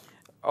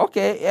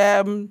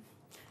 Okay,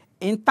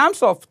 in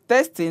terms of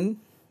testing,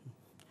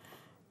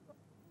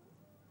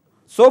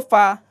 so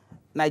far,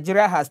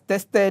 Nigeria has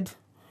tested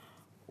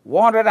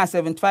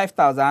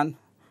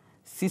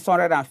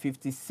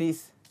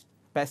 175,656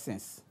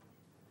 persons.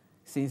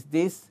 since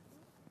this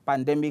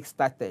pandemic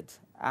started.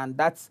 And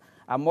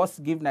I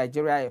must give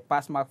Nigeria a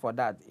pass mark for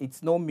that.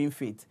 It's no mean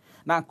feat.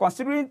 Now,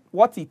 considering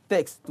what it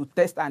takes to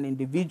test an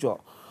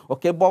individual,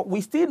 okay, but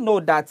we still know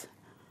that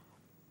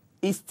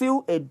it's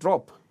still a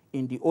drop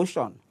in the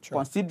ocean,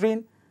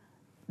 considering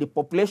the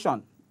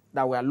population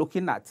that we are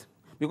looking at.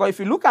 Because if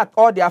you look at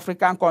all the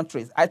African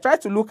countries, I try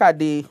to look at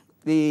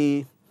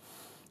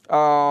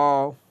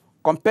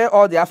compare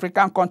all the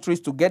African countries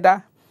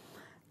together,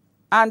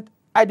 and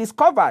I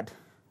discovered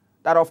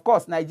that, of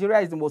course, Nigeria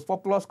is the most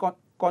populous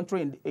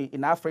country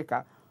in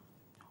Africa.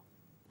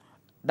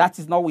 That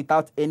is not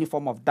without any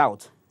form of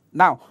doubt.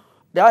 Now,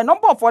 there are a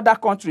number of other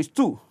countries,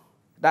 too,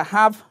 that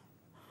have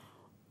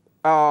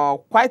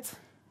quite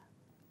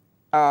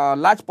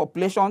large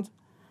populations,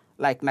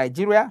 like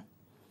Nigeria.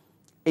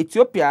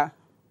 Ethiopia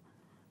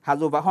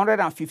has over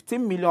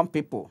 115 million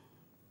people,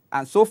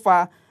 and so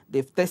far,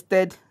 they've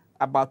tested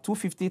about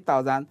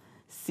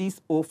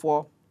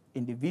 250,604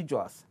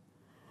 individuals.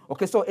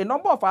 Okay, so a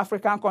number of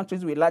African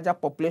countries with larger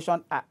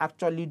population are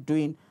actually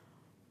doing,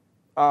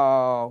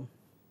 I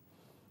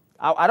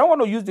don't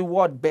want to use the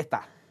word better.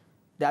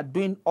 They are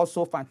doing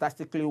also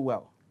fantastically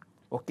well.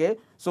 Okay,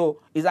 so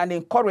it's an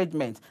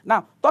encouragement.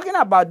 Now, talking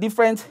about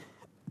different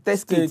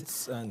test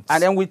kits, and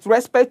then with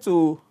respect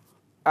to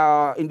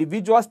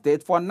individual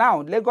states, for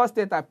now, Lagos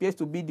State appears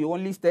to be the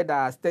only state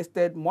that has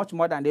tested much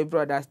more than every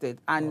other state.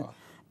 And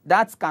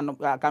that can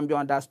be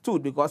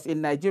understood because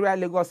in Nigeria,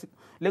 Lagos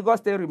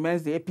State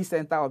remains the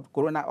epicenter of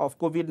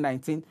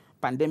COVID-19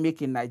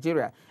 pandemic in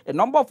Nigeria. A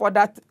number of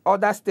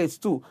other states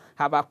too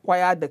have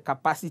acquired the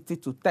capacity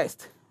to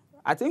test.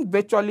 I think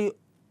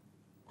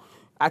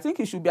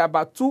it should be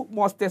about 2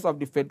 more states of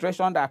the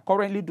Federation that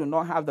currently do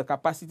not have the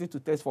capacity to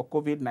test for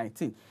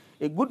COVID-19.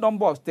 A good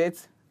number of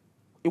states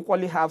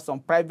equally have some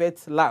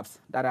private labs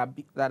that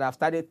have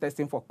started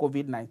testing for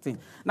COVID-19.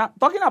 Now,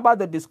 talking about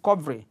the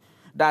discovery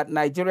that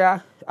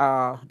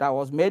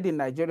was made in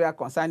Nigeria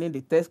concerning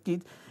the test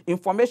kit,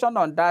 information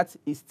on that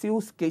is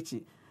still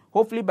sketchy.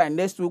 Hopefully by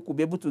next week, we'll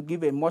be able to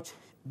give a much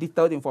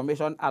detailed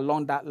information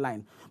along that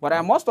line. But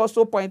I must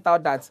also point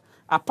out that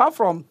apart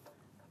from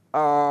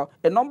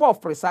a number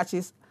of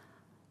researches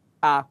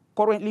are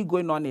currently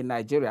going on in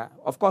Nigeria.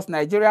 Of course,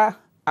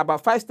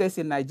 about 5 states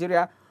in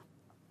Nigeria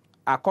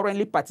are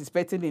currently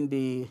participating in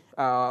the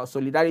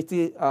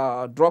Solidarity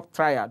Drug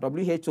Trial,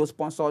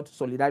 WHO-sponsored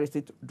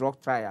Solidarity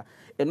Drug Trial.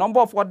 A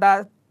number of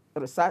other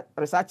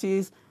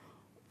researches,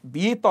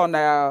 be it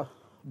on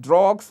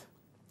drugs,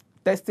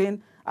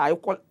 testing, are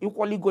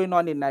equally going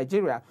on in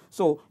Nigeria.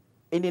 So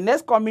in the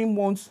next coming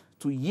months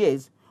to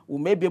years, we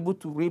may be able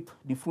to reap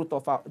the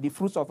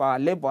fruits of our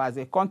labor as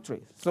a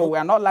country. So we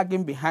are not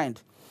lagging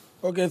behind.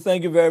 Okay,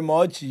 thank you very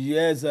much.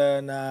 Yes,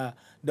 and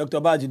Dr.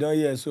 Baji don't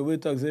hear, so we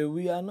talk say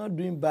we are not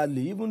doing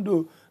badly, even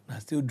though I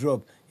still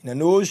drop in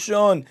an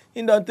ocean.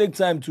 It don't take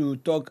time to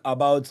talk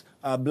about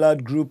our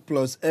blood group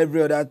plus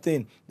every other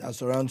thing that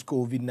surrounds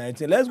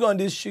COVID-19. Let's go on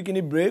this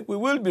shikini break. We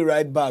will be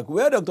right back.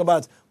 Where Dr.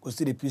 Bat go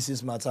see the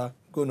pieces matter.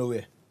 Go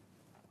nowhere.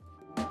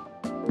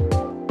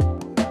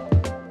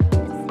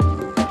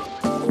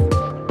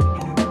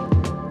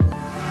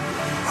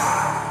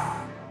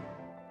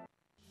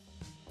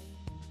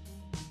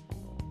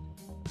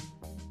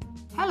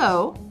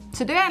 Hello.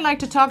 Today I'd like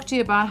to talk to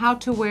you about how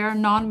to wear a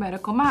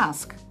non-medical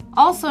mask,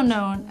 also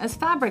known as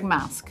fabric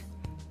mask.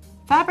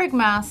 Fabric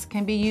masks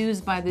can be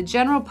used by the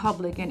general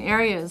public in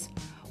areas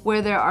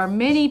where there are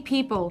many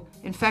people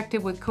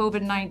infected with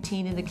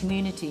COVID-19 in the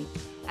community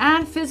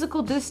and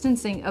physical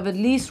distancing of at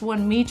least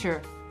 1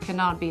 meter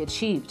cannot be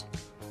achieved.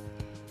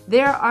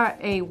 There are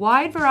a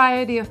wide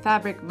variety of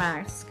fabric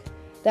masks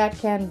that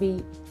can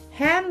be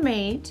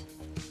handmade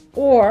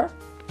or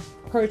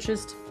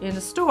purchased in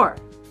a store.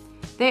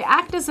 They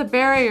act as a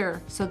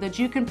barrier so that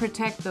you can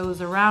protect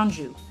those around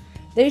you.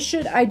 They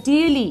should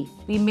ideally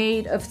be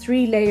made of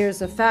 3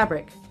 layers of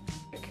fabric.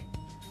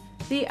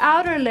 The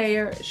outer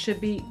layer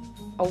should be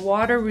a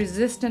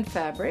water-resistant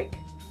fabric.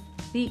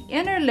 The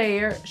inner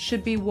layer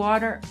should be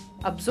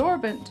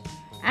water-absorbent,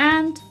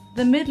 and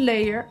the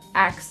mid-layer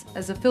acts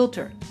as a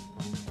filter.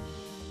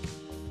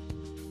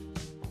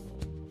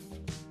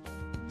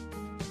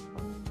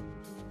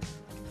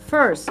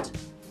 First,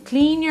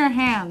 clean your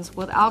hands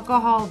with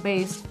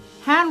alcohol-based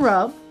hand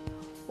rub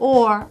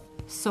or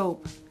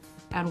soap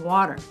and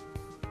water.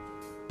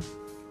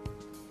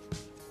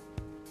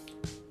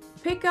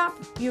 Pick up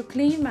your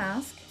clean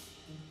mask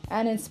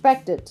and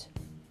inspect it.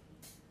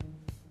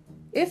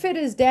 If it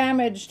is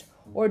damaged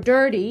or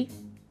dirty,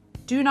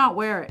 do not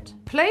wear it.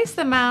 Place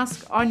the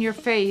mask on your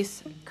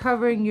face,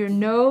 covering your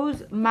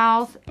nose,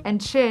 mouth, and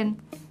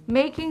chin,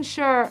 making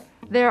sure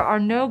there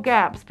are no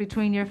gaps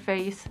between your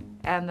face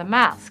and the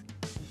mask.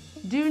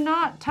 Do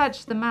not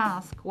touch the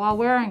mask while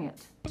wearing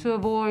it to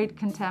avoid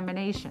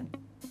contamination.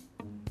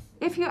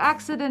 If you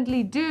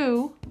accidentally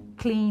do,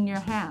 clean your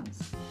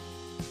hands.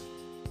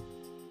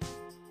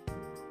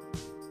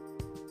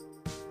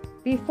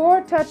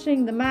 Before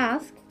touching the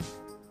mask,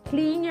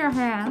 clean your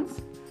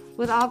hands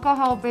with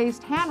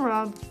alcohol-based hand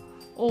rub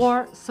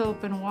or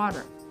soap and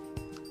water.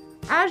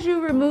 As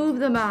you remove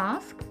the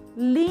mask,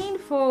 lean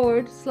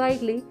forward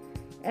slightly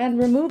and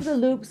remove the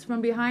loops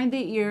from behind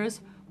the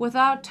ears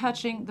without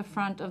touching the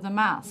front of the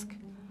mask.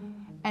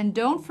 And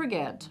don't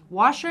forget,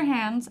 wash your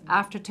hands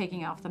after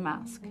taking off the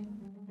mask.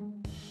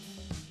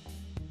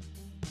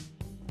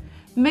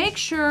 Make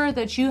sure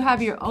that you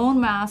have your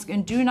own mask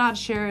and do not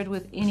share it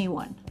with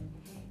anyone.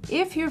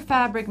 If your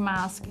fabric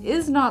mask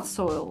is not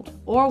soiled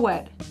or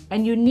wet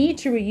and you need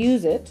to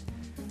reuse it,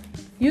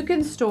 you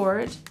can store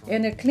it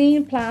in a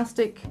clean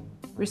plastic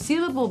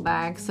resealable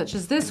bag such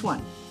as this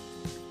one.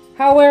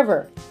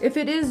 However, if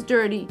it is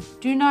dirty,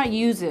 do not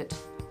use it.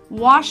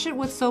 Wash it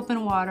with soap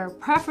and water,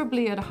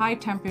 preferably at high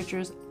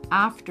temperatures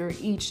after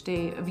each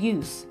day of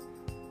use.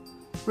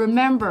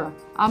 Remember,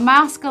 a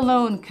mask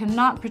alone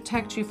cannot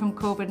protect you from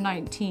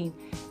COVID-19.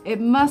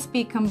 It must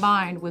be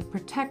combined with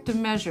protective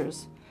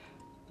measures,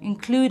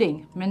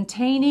 including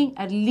maintaining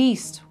at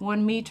least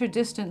 1 meter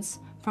distance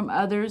from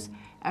others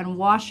and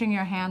washing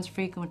your hands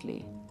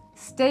frequently.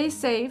 Stay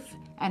safe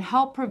and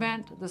help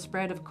prevent the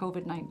spread of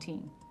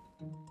COVID-19.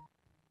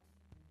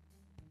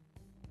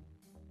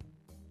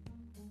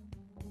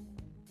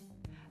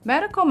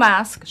 Medical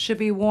masks should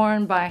be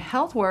worn by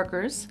health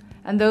workers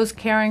and those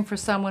caring for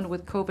someone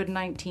with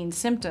COVID-19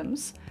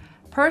 symptoms,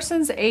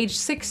 persons aged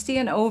 60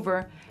 and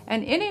over,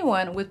 and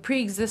anyone with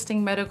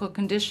pre-existing medical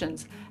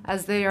conditions,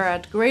 as they are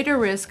at greater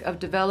risk of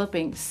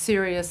developing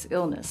serious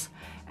illness,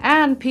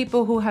 and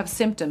people who have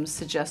symptoms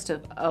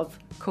suggestive of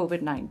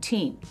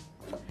COVID-19.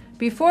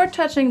 Before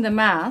touching the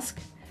mask,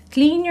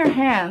 clean your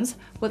hands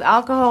with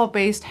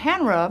alcohol-based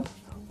hand rub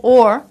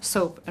or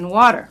soap and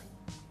water.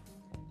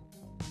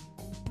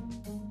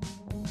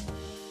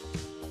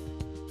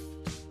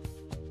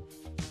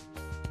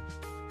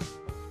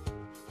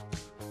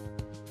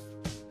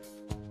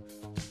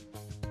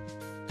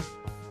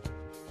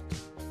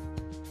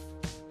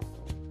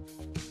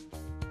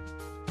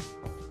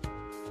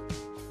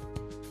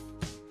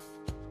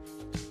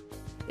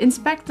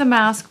 Inspect the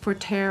mask for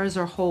tears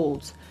or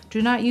holes.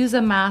 Do not use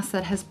a mask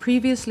that has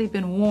previously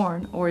been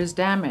worn or is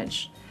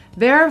damaged.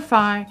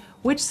 Verify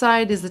which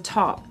side is the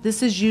top.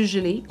 This is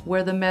usually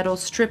where the metal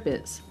strip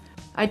is.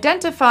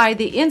 Identify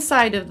the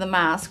inside of the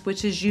mask,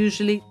 which is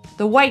usually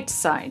the white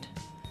side.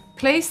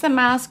 Place the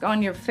mask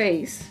on your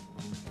face,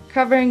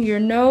 covering your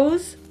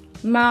nose,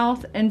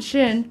 mouth, and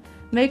chin,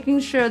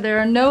 making sure there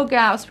are no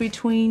gaps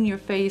between your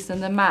face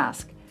and the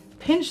mask.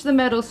 Pinch the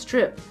metal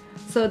strip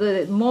so that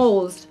it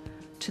molds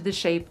to the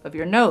shape of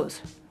your nose.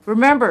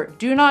 Remember,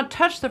 do not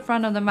touch the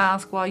front of the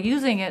mask while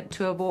using it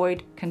to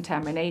avoid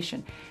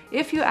contamination.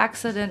 If you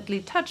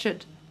accidentally touch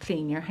it,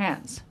 clean your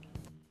hands.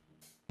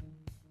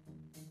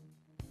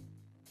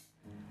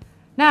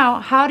 Now,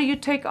 how do you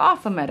take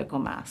off a medical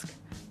mask?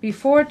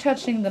 Before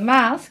touching the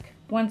mask,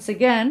 once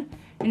again,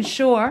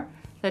 ensure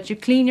that you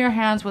clean your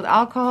hands with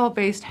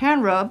alcohol-based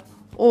hand rub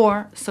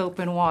or soap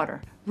and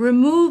water.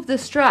 Remove the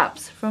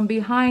straps from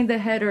behind the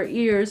head or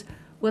ears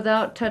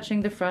without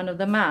touching the front of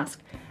the mask.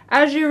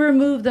 As you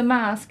remove the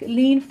mask,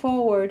 lean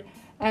forward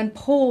and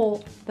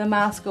pull the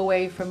mask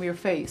away from your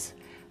face.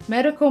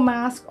 Medical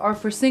masks are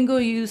for single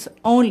use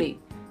only.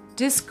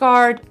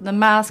 Discard the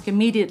mask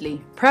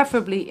immediately,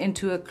 preferably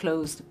into a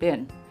closed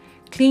bin.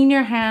 Clean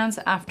your hands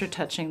after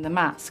touching the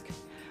mask.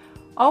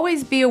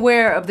 Always be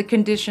aware of the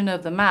condition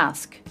of the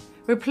mask.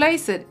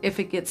 Replace it if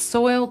it gets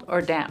soiled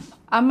or damp.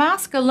 A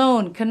mask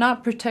alone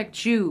cannot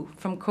protect you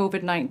from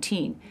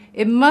COVID-19.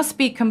 It must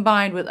be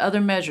combined with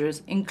other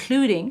measures,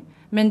 including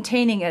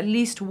maintaining at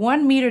least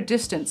 1 meter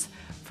distance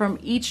from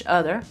each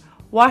other,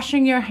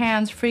 washing your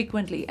hands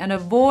frequently, and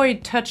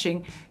avoid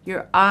touching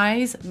your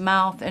eyes,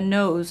 mouth, and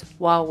nose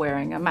while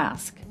wearing a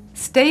mask.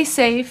 Stay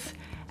safe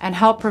and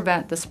help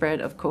prevent the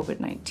spread of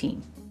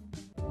COVID-19.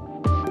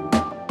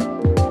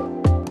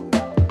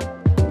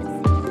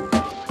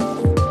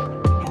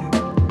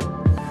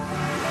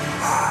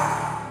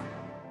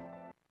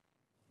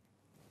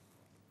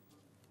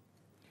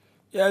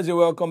 Yes, you're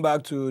welcome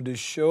back to the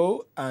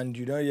show, and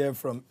you don't hear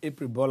from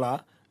April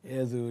Bola.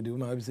 Yes, the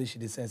woman who says she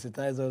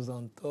desensitizes us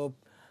on top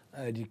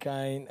the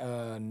kind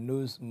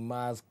nose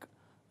mask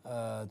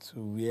to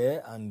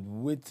wear,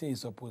 and waiting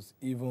is supposed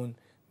to even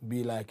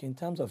be like in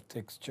terms of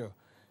texture,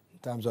 in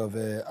terms of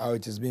how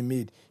it is being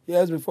made.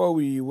 Yes, before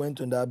we went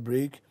on that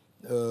break,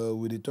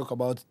 we did talk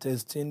about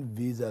testing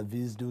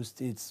vis-a-vis those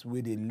states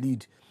where they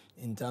lead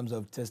in terms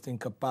of testing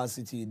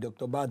capacity.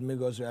 Dr. Bad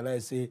made us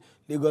realize, say,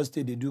 Lagos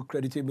State, they do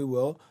creditably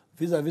well,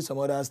 vis-a-vis some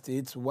other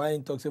states. Why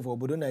in talk say for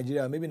Obodo,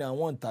 Nigeria, maybe now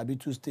one, tabi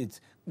 2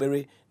 states,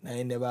 very, now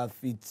it never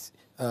fits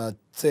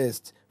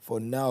test for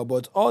now.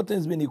 But all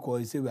things being equal,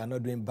 you say we are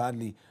not doing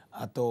badly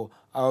at all.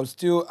 I'll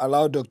still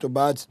allow Dr.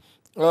 Bat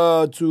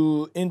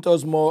to hint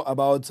us more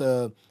about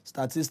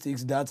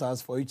statistics, data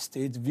for each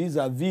state,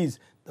 vis-a-vis.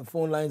 The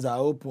phone lines are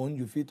open.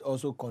 You fit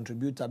also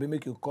contribute. Tabi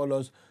make you call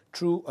us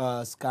through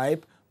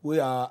Skype. We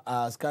are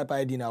Skype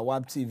ID in our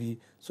WAP TV,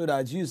 so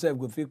that you yourself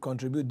go fit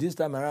contribute this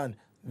time around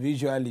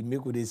visually.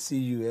 Make they see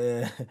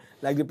you.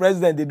 Like the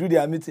president, they do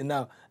their meeting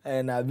now,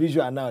 and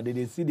visual now.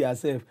 They see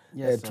themselves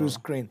through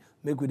screen.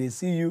 Make they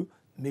see you,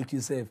 make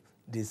yourself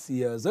they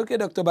see us. Okay,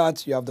 Dr.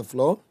 Bat, you have the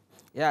floor.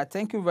 Yeah,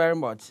 thank you very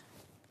much.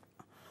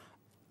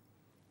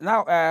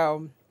 Now,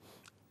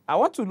 I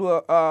want to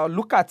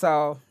look at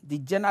the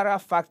general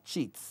fact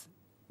sheets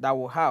that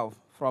we have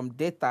from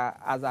data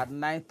as at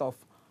 9th of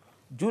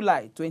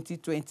July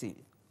 2020,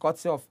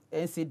 courtesy of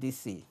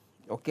NCDC.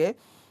 Okay,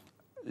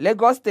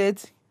 Lagos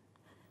State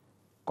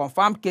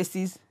confirmed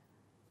cases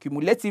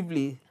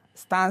cumulatively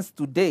stands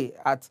today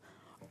at,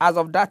 as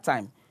of that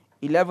time,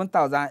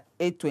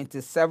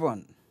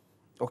 11,827.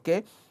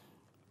 Okay.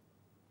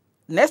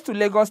 Next to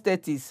Lagos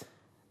State is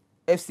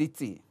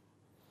FCT.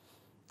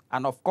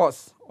 And of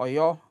course,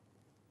 Oyo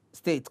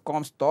State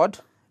comes third,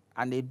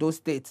 and Edo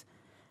State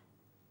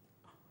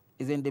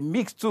is in the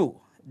mix too.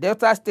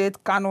 Delta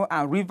State, Kano,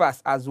 and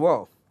Rivers as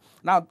well.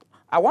 Now,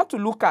 I want to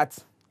look at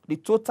the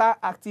total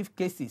active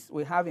cases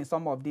we have in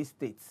some of these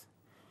states.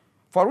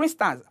 For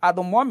instance, at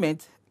the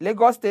moment,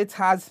 Lagos State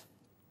has,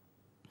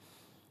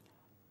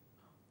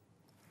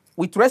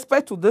 with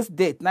respect to this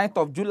date, 9th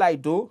of July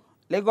though,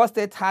 Lagos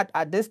State had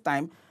at this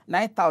time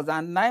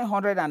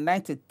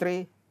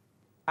 9,993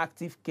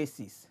 active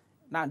cases.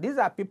 Now, these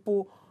are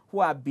people who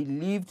are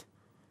believed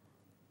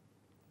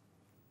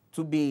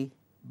to be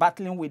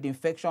battling with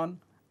infection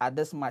at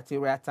this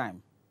material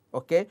time.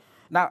 Okay?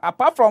 Now,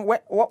 apart from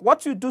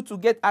what you do to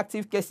get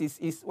active cases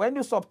is when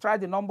you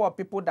subtract the number of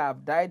people that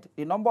have died,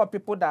 the number of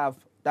people that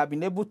have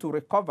been able to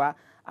recover,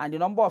 and the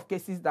number of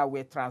cases that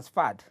were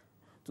transferred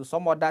to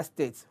some other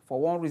states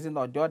for one reason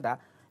or the other,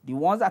 the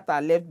ones that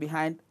are left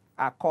behind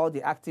are called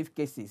the active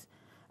cases.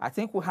 I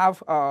think we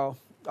have a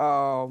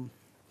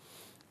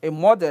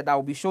model that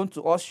will be shown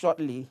to us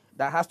shortly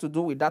that has to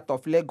do with that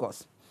of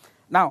Lagos.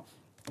 Now,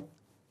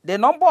 the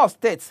number of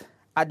states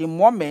at the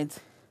moment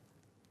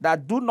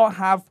that do not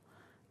have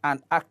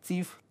an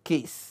active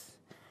case,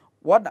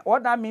 what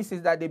that means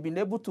is that they've been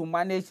able to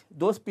manage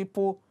those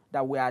people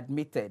that were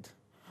admitted.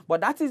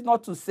 But that is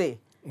not to say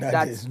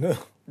that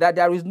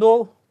there is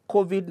no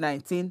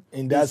COVID-19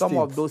 in some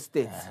of those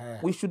states.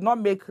 We should not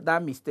make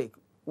that mistake.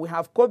 We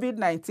have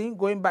COVID-19,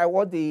 going by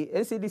what the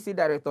NCDC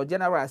Director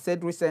General has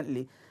said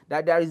recently,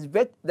 that there's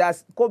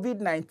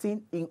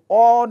COVID-19 in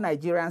all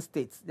Nigerian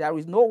states. There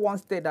is no one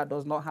state that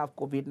does not have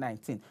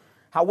COVID-19.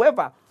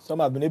 However, some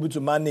have been able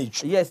to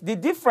manage. Yes, the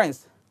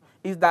difference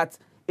is that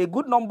a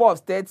good number of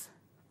states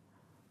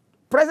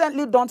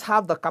presently don't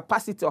have the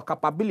capacity or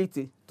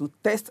capability to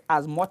test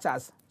as much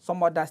as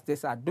some other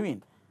states are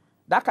doing.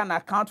 That can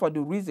account for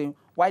the reason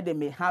why they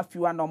may have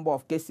fewer number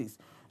of cases.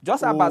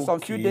 Just about some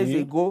few days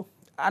ago,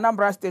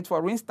 Anambra State,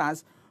 for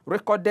instance,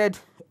 recorded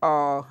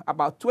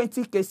about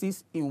 20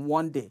 cases in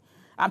one day.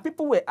 And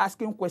people were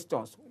asking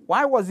questions.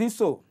 Why was it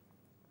so?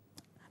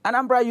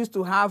 Anambra used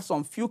to have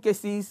some few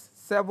cases,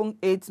 7,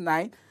 8,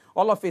 9.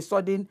 All of a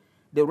sudden,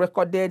 they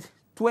recorded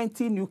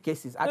 20 new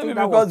cases. I think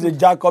that because they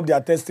jack up their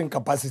testing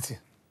capacity.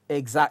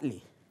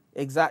 Exactly.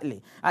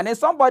 Exactly. And then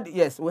somebody,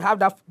 yes, we have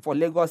that for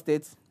Lagos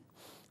State.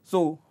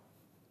 So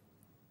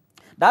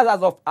that's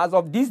as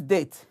of this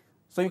date.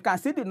 So you can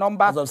see the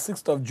number. As of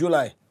 6th of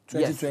July,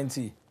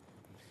 2020. Yes.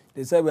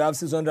 They said we have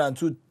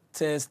 602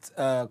 tests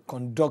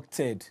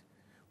conducted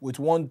with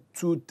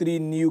 123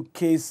 new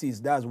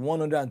cases. That's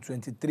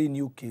 123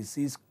 new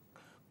cases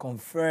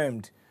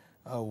confirmed.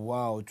 Oh,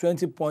 wow.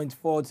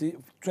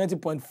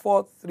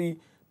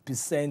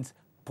 20.43%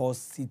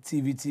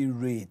 positivity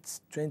rate.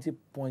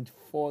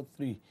 20.43.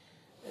 We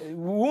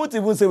won't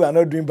even say we are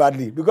not doing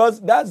badly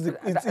because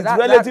it's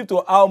relative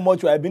to how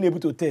much we have been able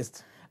to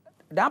test.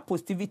 That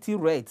positivity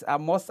rate, I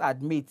must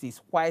admit,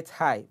 is quite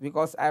high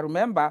because I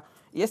remember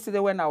yesterday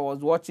when I was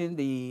watching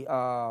the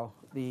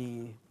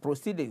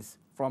proceedings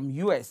from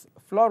US,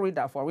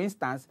 Florida, for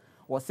instance,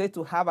 was said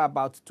to have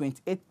about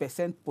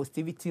 28%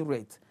 positivity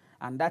rate,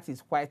 and that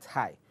is quite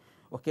high.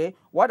 Okay,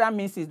 what that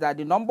means is that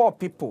the number of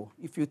people,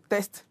 if you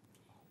test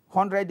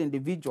 100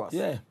 individuals,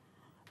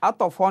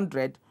 out of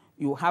 100,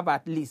 you have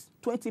at least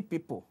 20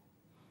 people,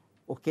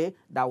 okay,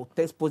 that will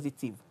test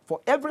positive. For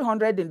every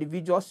 100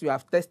 individuals you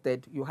have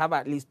tested, you have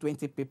at least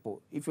 20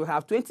 people. If you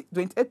have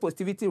 28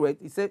 positivity rate,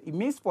 it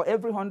means for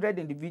every 100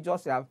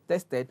 individuals you have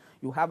tested,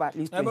 you have at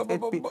least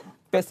 28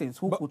 persons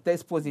who could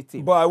test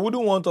positive. But I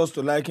wouldn't want us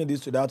to liken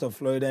this to that of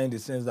Florida in the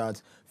sense that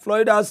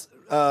Florida's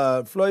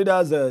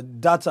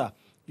data,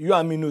 you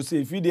and me know,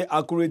 say if they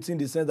accurate in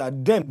the sense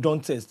that them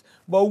don't test.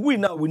 But we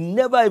now, we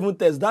never even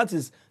test. That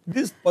is,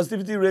 this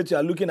positivity rate you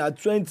are looking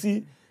at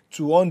 20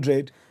 to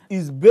 100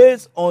 is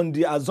based on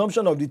the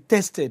assumption of the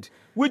tested,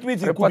 which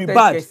means it could be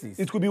bad. Cases.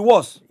 It could be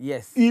worse.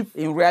 Yes. If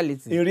in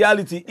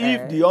reality,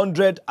 if the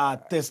 100 are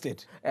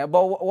tested. But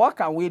what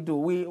can we do?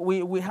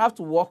 We have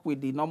to work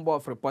with the number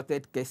of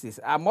reported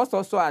cases. I must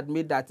also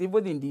admit that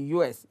even in the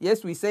US,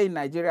 yes, we say in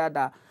Nigeria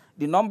that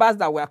the numbers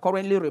that we are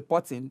currently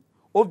reporting,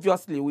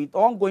 obviously with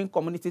ongoing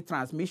community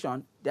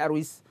transmission, there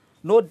is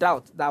no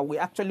doubt that we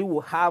actually will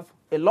have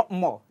a lot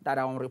more that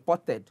are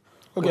unreported.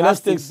 Okay, let's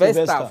take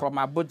Sylvester from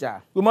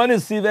Abuja. Good morning,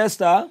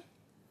 Sylvester.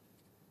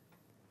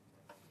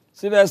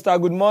 Sylvester,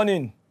 good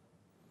morning.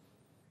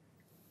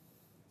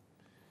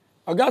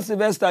 Okay,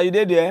 Sylvester, you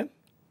there?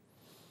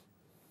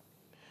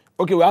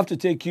 Okay, we have to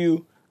take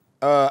you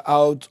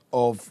out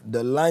of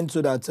the line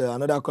so that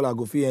another caller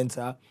go fit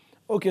enter.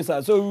 Okay,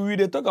 sir. So we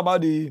dey talk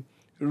about the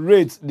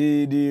rate,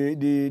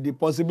 the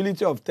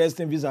possibility of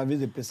testing vis-a-vis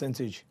the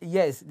percentage.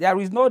 Yes, there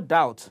is no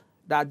doubt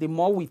that the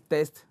more we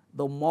test,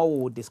 the more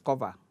we will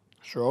discover.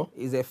 Sure.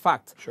 Is a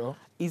fact. Sure.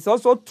 It's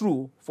also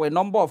true for a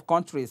number of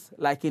countries,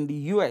 like in the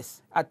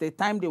US. At the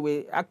time, they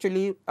were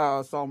actually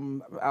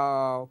some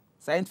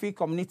scientific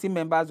community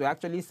members were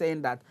actually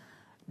saying that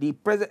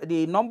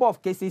the number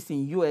of cases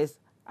in US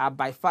are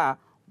by far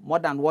more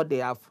than what they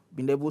have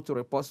been able to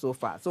report so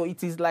far. So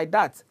it is like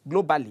that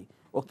globally.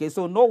 Okay,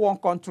 so no one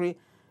country,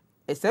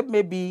 except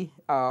maybe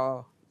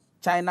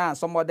China and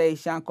some other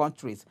Asian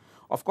countries.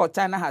 Of course,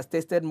 China has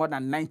tested more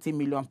than 90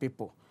 million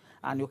people.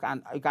 And you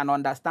can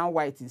understand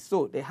why it is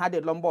so. They had a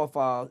number of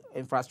health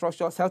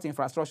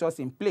infrastructures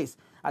in place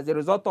as a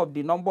result of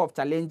the number of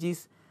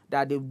challenges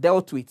that they've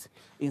dealt with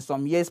in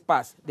some years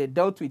past. They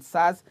dealt with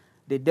SARS,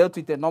 they dealt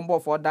with a number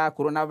of other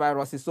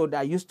coronaviruses, so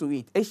they're used to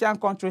it. Asian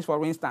countries,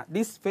 for instance,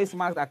 these face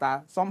masks that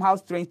are somehow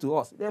strange to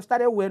us, they've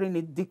started wearing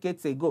it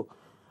decades ago.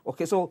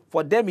 Okay, so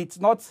for them, it's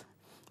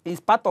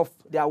part of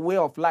their way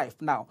of life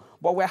now.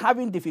 But we're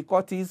having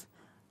difficulties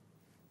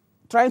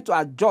trying to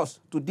adjust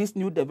to this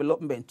new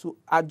development, to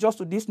adjust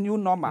to this new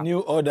normal.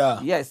 New order.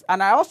 Yes,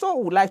 and I also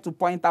would like to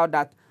point out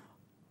that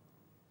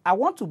I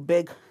want to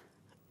beg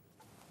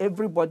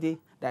everybody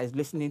that is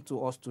listening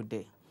to us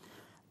today.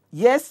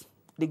 Yes,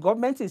 the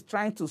government is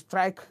trying to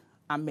strike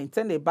and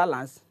maintain a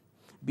balance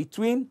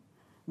between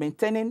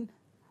maintaining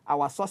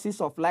our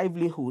sources of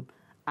livelihood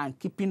and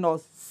keeping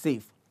us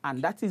safe.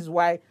 And that is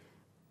why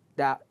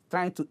they are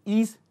trying to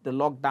ease the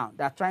lockdown.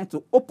 They are trying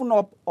to open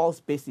up all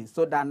spaces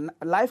so that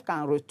life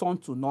can return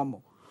to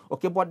normal.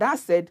 Okay, but that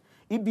said,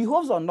 it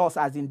behoves on us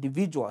as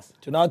individuals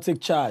to now take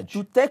charge,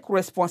 to take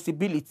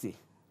responsibility.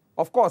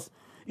 Of course,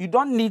 you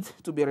don't need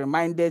to be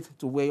reminded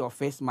to wear your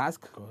face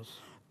mask. Of course.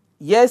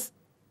 Yes,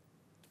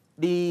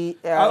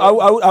 I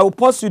will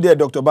pause you there,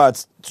 Dr.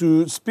 Bat,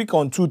 to speak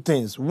on two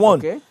things. One,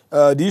 okay.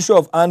 The issue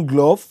of hand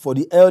glove for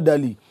the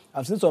elderly.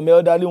 I've seen some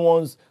elderly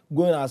ones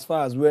going as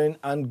far as wearing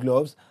hand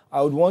gloves.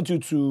 I would want you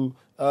to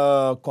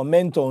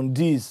comment on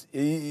this.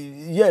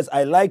 Yes,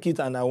 I like it,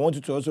 and I want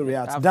you to also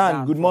react.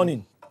 Dan, good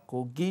morning.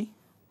 Kogi.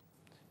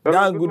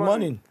 Dan, good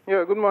morning.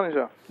 Yeah, good morning,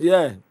 sir.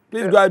 Yeah,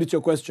 please go ahead with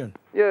your question.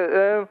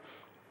 Yeah,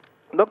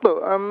 doctor.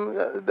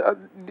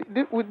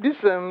 With this,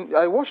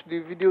 I watched the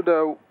video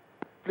that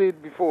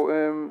played before,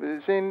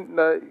 saying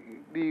that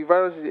the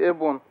virus is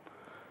airborne.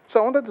 So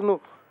I wanted to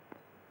know.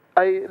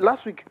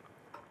 Last week,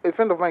 a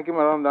friend of mine came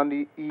around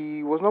and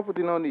he was not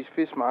putting on his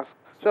face mask.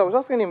 So I was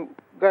asking him,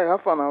 guy,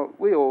 have fun now,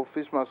 wear your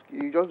face mask.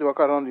 You just walk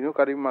around,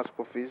 carry mask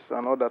for face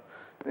and all that.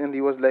 And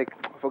he was like,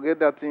 forget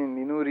that thing,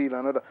 real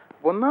and all that.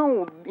 But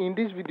now, in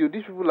this video,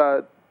 these people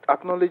are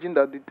acknowledging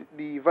that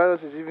the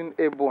virus is even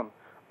airborne.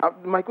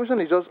 My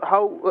question is just,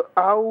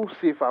 how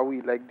safe are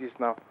we like this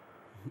now?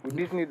 With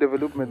this new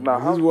development now.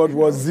 This word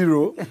was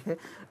zero.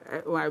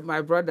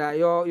 My brother,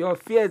 your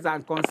fears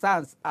and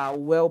concerns are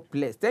well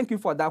placed. Thank you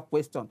for that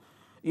question.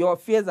 Your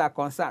fears are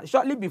concerns.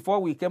 Shortly before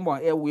we came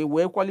on air, we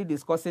were equally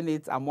discussing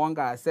it among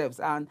ourselves.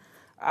 And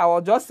I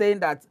was just saying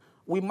that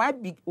we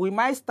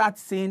might start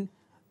seeing,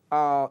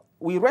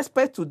 with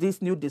respect to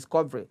this new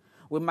discovery,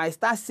 we might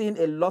start seeing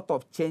a lot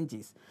of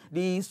changes.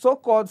 The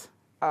so-called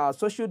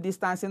social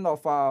distancing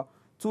of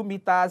 2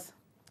 meters,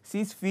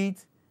 6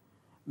 feet,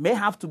 may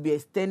have to be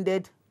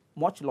extended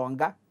much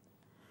longer.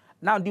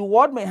 Now, the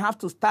world may have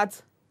to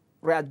start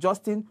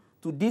readjusting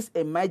to this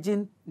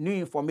emerging new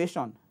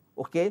information,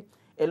 okay?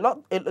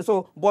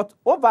 But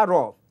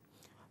overall,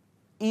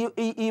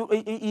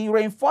 it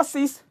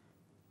reinforces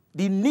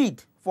the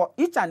need for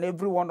each and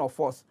every one of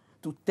us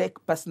to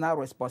take personal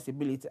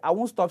responsibility. I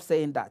won't stop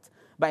saying that.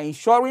 By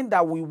ensuring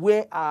that we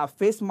wear our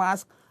face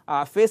mask,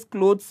 our face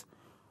clothes,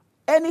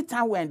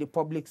 anytime we're in the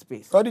public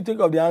space. What do you think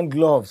of the hand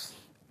gloves?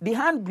 The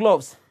hand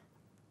gloves.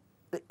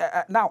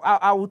 Now,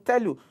 I will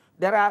tell you,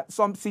 there are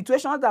some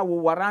situations that will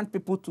warrant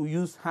people to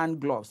use hand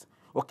gloves.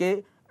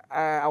 Okay,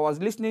 I was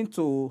listening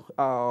to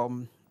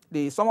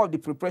some of the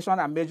preparation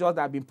and measures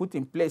that have been put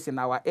in place in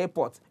our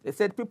airports. They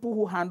said people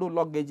who handle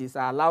luggages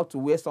are allowed to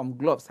wear some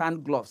gloves,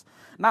 hand gloves.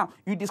 Now,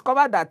 you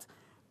discover that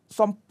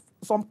some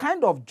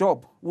kind of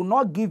job will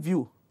not give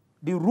you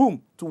the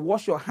room to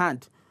wash your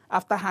hand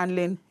after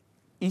handling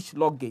each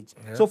luggage.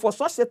 Yeah. So for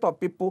such set of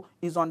people,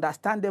 it's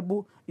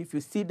understandable if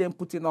you see them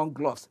putting on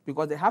gloves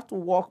because they have to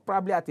work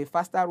probably at a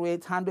faster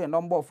rate, handle a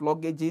number of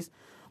luggages.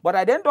 But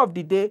at the end of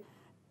the day,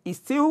 it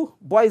still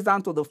boils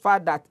down to the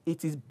fact that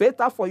it is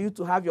better for you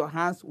to have your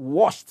hands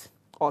washed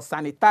or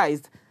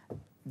sanitized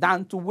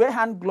than to wear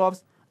hand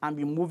gloves and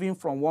be moving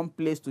from one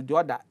place to the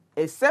other,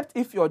 except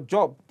if your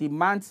job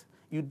demands,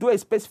 you do a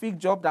specific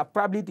job that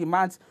probably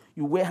demands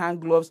you wear hand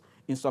gloves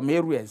in some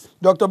areas.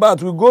 Dr.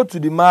 Bat, we go to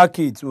the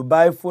market, we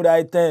buy food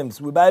items,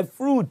 we buy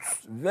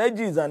fruits,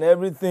 veggies and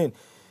everything.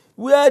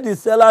 Where the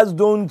sellers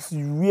don't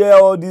wear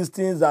all these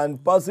things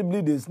and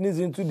possibly they sneeze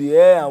into the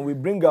air and we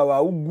bring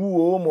our ugu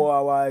home or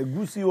our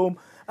egusi home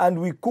and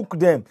we cook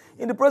them.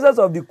 In the process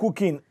of the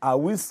cooking, are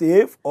we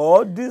safe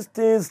or these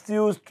things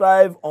still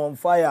strive on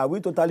fire? Are we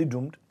totally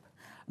doomed?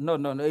 No,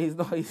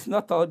 it's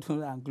not all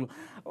doom and gloom.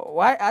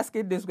 Why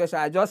asking this question?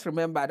 I just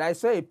remembered I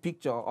saw a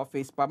picture of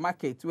a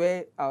supermarket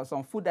where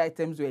some food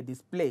items were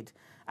displayed.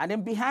 And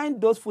then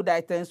behind those food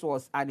items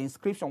was an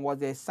inscription,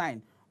 was a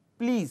sign.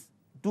 Please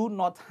do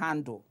not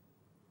handle.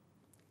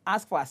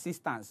 Ask for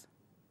assistance.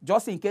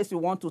 Just in case you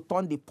want to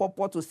turn the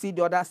pawpaw to see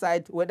the other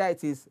side, whether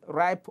it is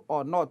ripe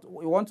or not.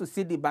 You want to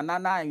see the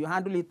banana and you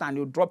handle it and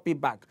you drop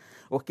it back.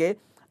 Okay?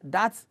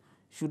 That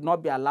should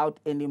not be allowed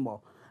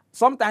anymore.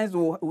 Sometimes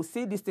we'll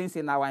see these things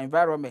in our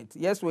environment.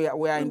 Yes, we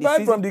are in the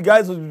season. From the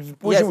guys who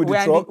pushing with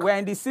the truck. We're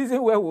in the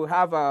season where we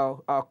have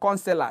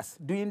counselors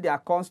doing their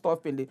corn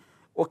stuff in the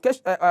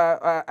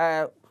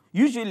occasion.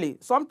 Usually,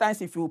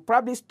 sometimes if you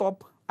probably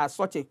stop at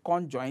such a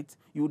corn joint,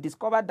 you will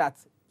discover that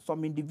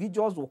some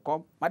individuals will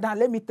come. Madam,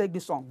 let me take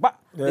this one. But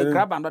they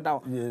grab another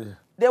one. Yeah.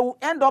 They will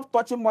end up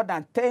touching more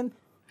than 10.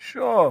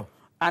 Sure.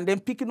 And then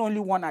picking only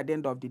one at the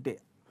end of the day.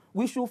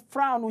 We should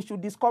frown. We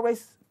should discourage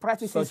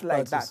practices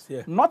like that.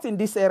 Yeah. Not in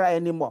this era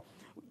anymore.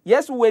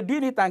 Yes, we were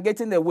doing it and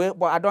getting away,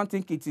 but I don't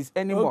think it is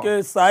anymore.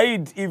 Okay,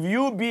 Said, if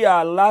you be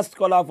our last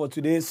caller for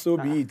today, so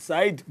be it.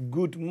 Said,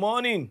 good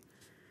morning.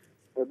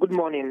 Good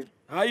morning.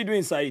 How are you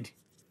doing, Said?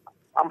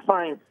 I'm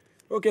fine.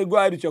 Okay, go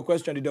ahead with your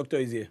question. The doctor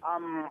is here.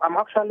 I'm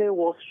actually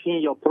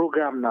watching your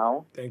program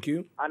now. Thank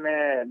you. And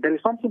there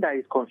is something that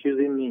is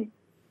confusing me.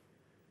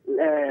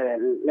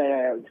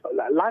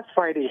 Last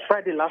Friday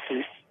last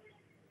week,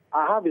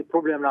 I have a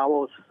problem. I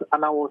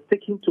was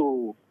taken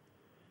to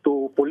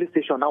police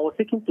station. I was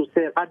taken to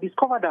cell. I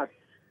discovered that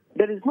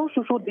there is no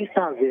social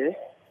distance there.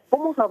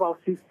 Almost about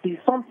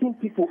 60-something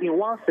people in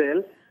one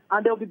cell,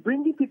 and they'll be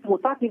bringing people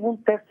without even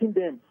testing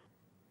them.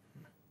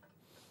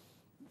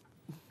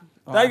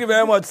 Thank you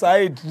very much,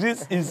 Said.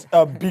 This is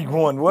a big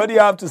one. What do you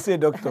have to say,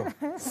 doctor?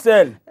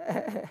 Cell.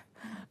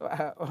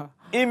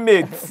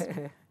 Inmates.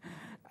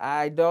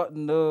 I don't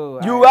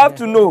know. You have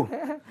to know.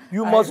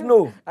 You must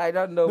know. I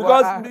don't know.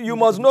 Because you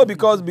must know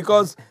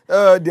because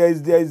there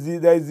is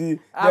the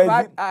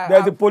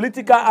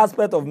political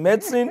aspect of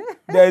medicine.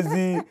 There is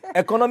the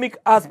economic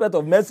aspect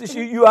of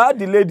medicine. You heard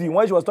the lady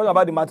when she was talking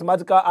about the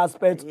mathematical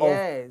aspect of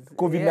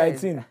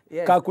COVID-19,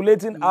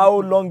 calculating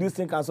how long this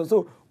thing can.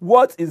 So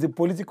what is the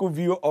political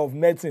view of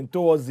medicine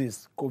towards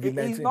this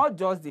COVID-19? It's not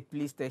just the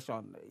police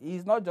station.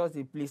 It's not just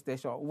the police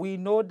station. We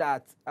know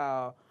that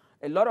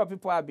a lot of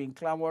people have been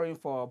clamoring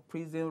for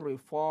prison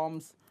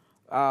reforms,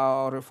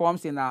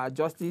 reforms in our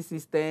justice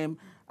system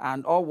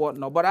and all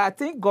whatnot. But I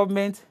think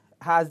government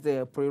has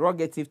the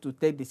prerogative to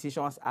take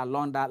decisions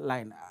along that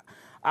line.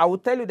 I will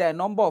tell you that a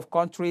number of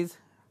countries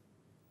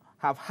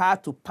have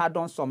had to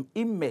pardon some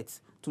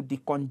inmates to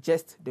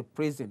decongest the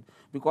prison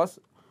because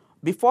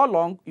before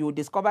long, you will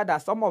discover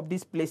that some of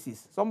these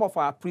places, some of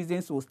our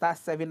prisons will start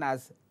serving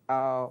as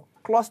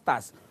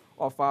clusters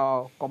of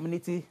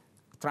community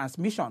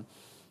transmission.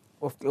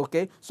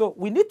 Okay, so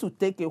we need to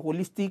take a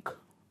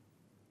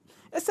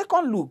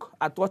second look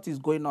at what is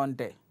going on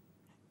there.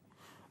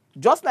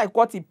 Just like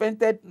what he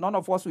painted, none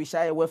of us will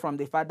shy away from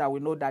the fact that we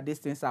know that these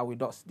things are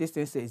with us. These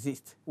things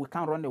exist. We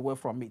can't run away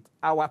from it.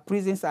 Our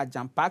prisons are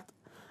jam-packed.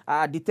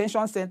 Our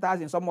detention centers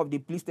in some of the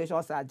police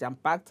stations are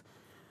jam-packed.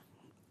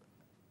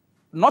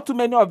 Not too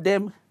many of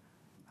them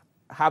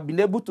have been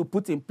able to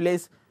put in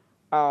place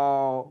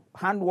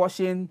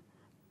hand-washing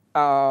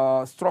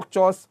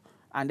structures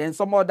and then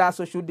some other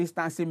social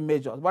distancing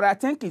measures. But I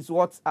think it's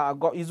worth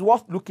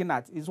looking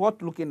at. It's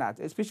worth looking at,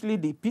 especially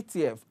the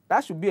PTF.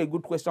 That should be a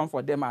good question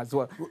for them as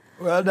well.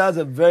 Well, that's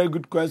a very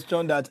good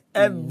question that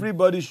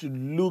everybody should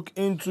look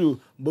into,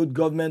 both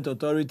government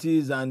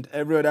authorities and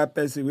every other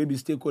person will be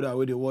stakeholder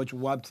where they watch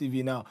WAP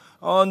TV now.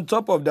 On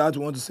top of that,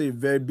 we want to say a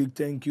very big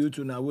thank you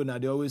to Nawuna.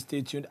 They always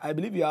stay tuned. I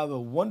believe you have a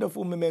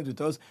wonderful moment with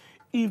us.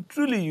 If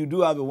truly you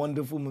do have a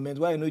wonderful moment,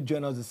 why not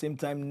join us the same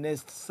time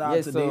next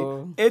Saturday,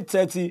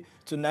 8:30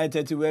 to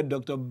 9:30, where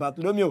Dr.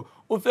 Bartholomew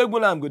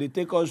Ufegbuna is going to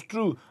take us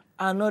through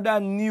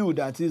another new,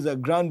 that is a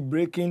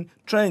groundbreaking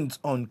trend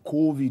on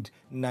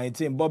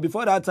COVID-19. But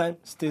before that time,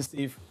 stay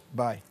safe.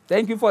 Bye.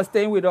 Thank you for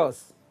staying with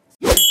us.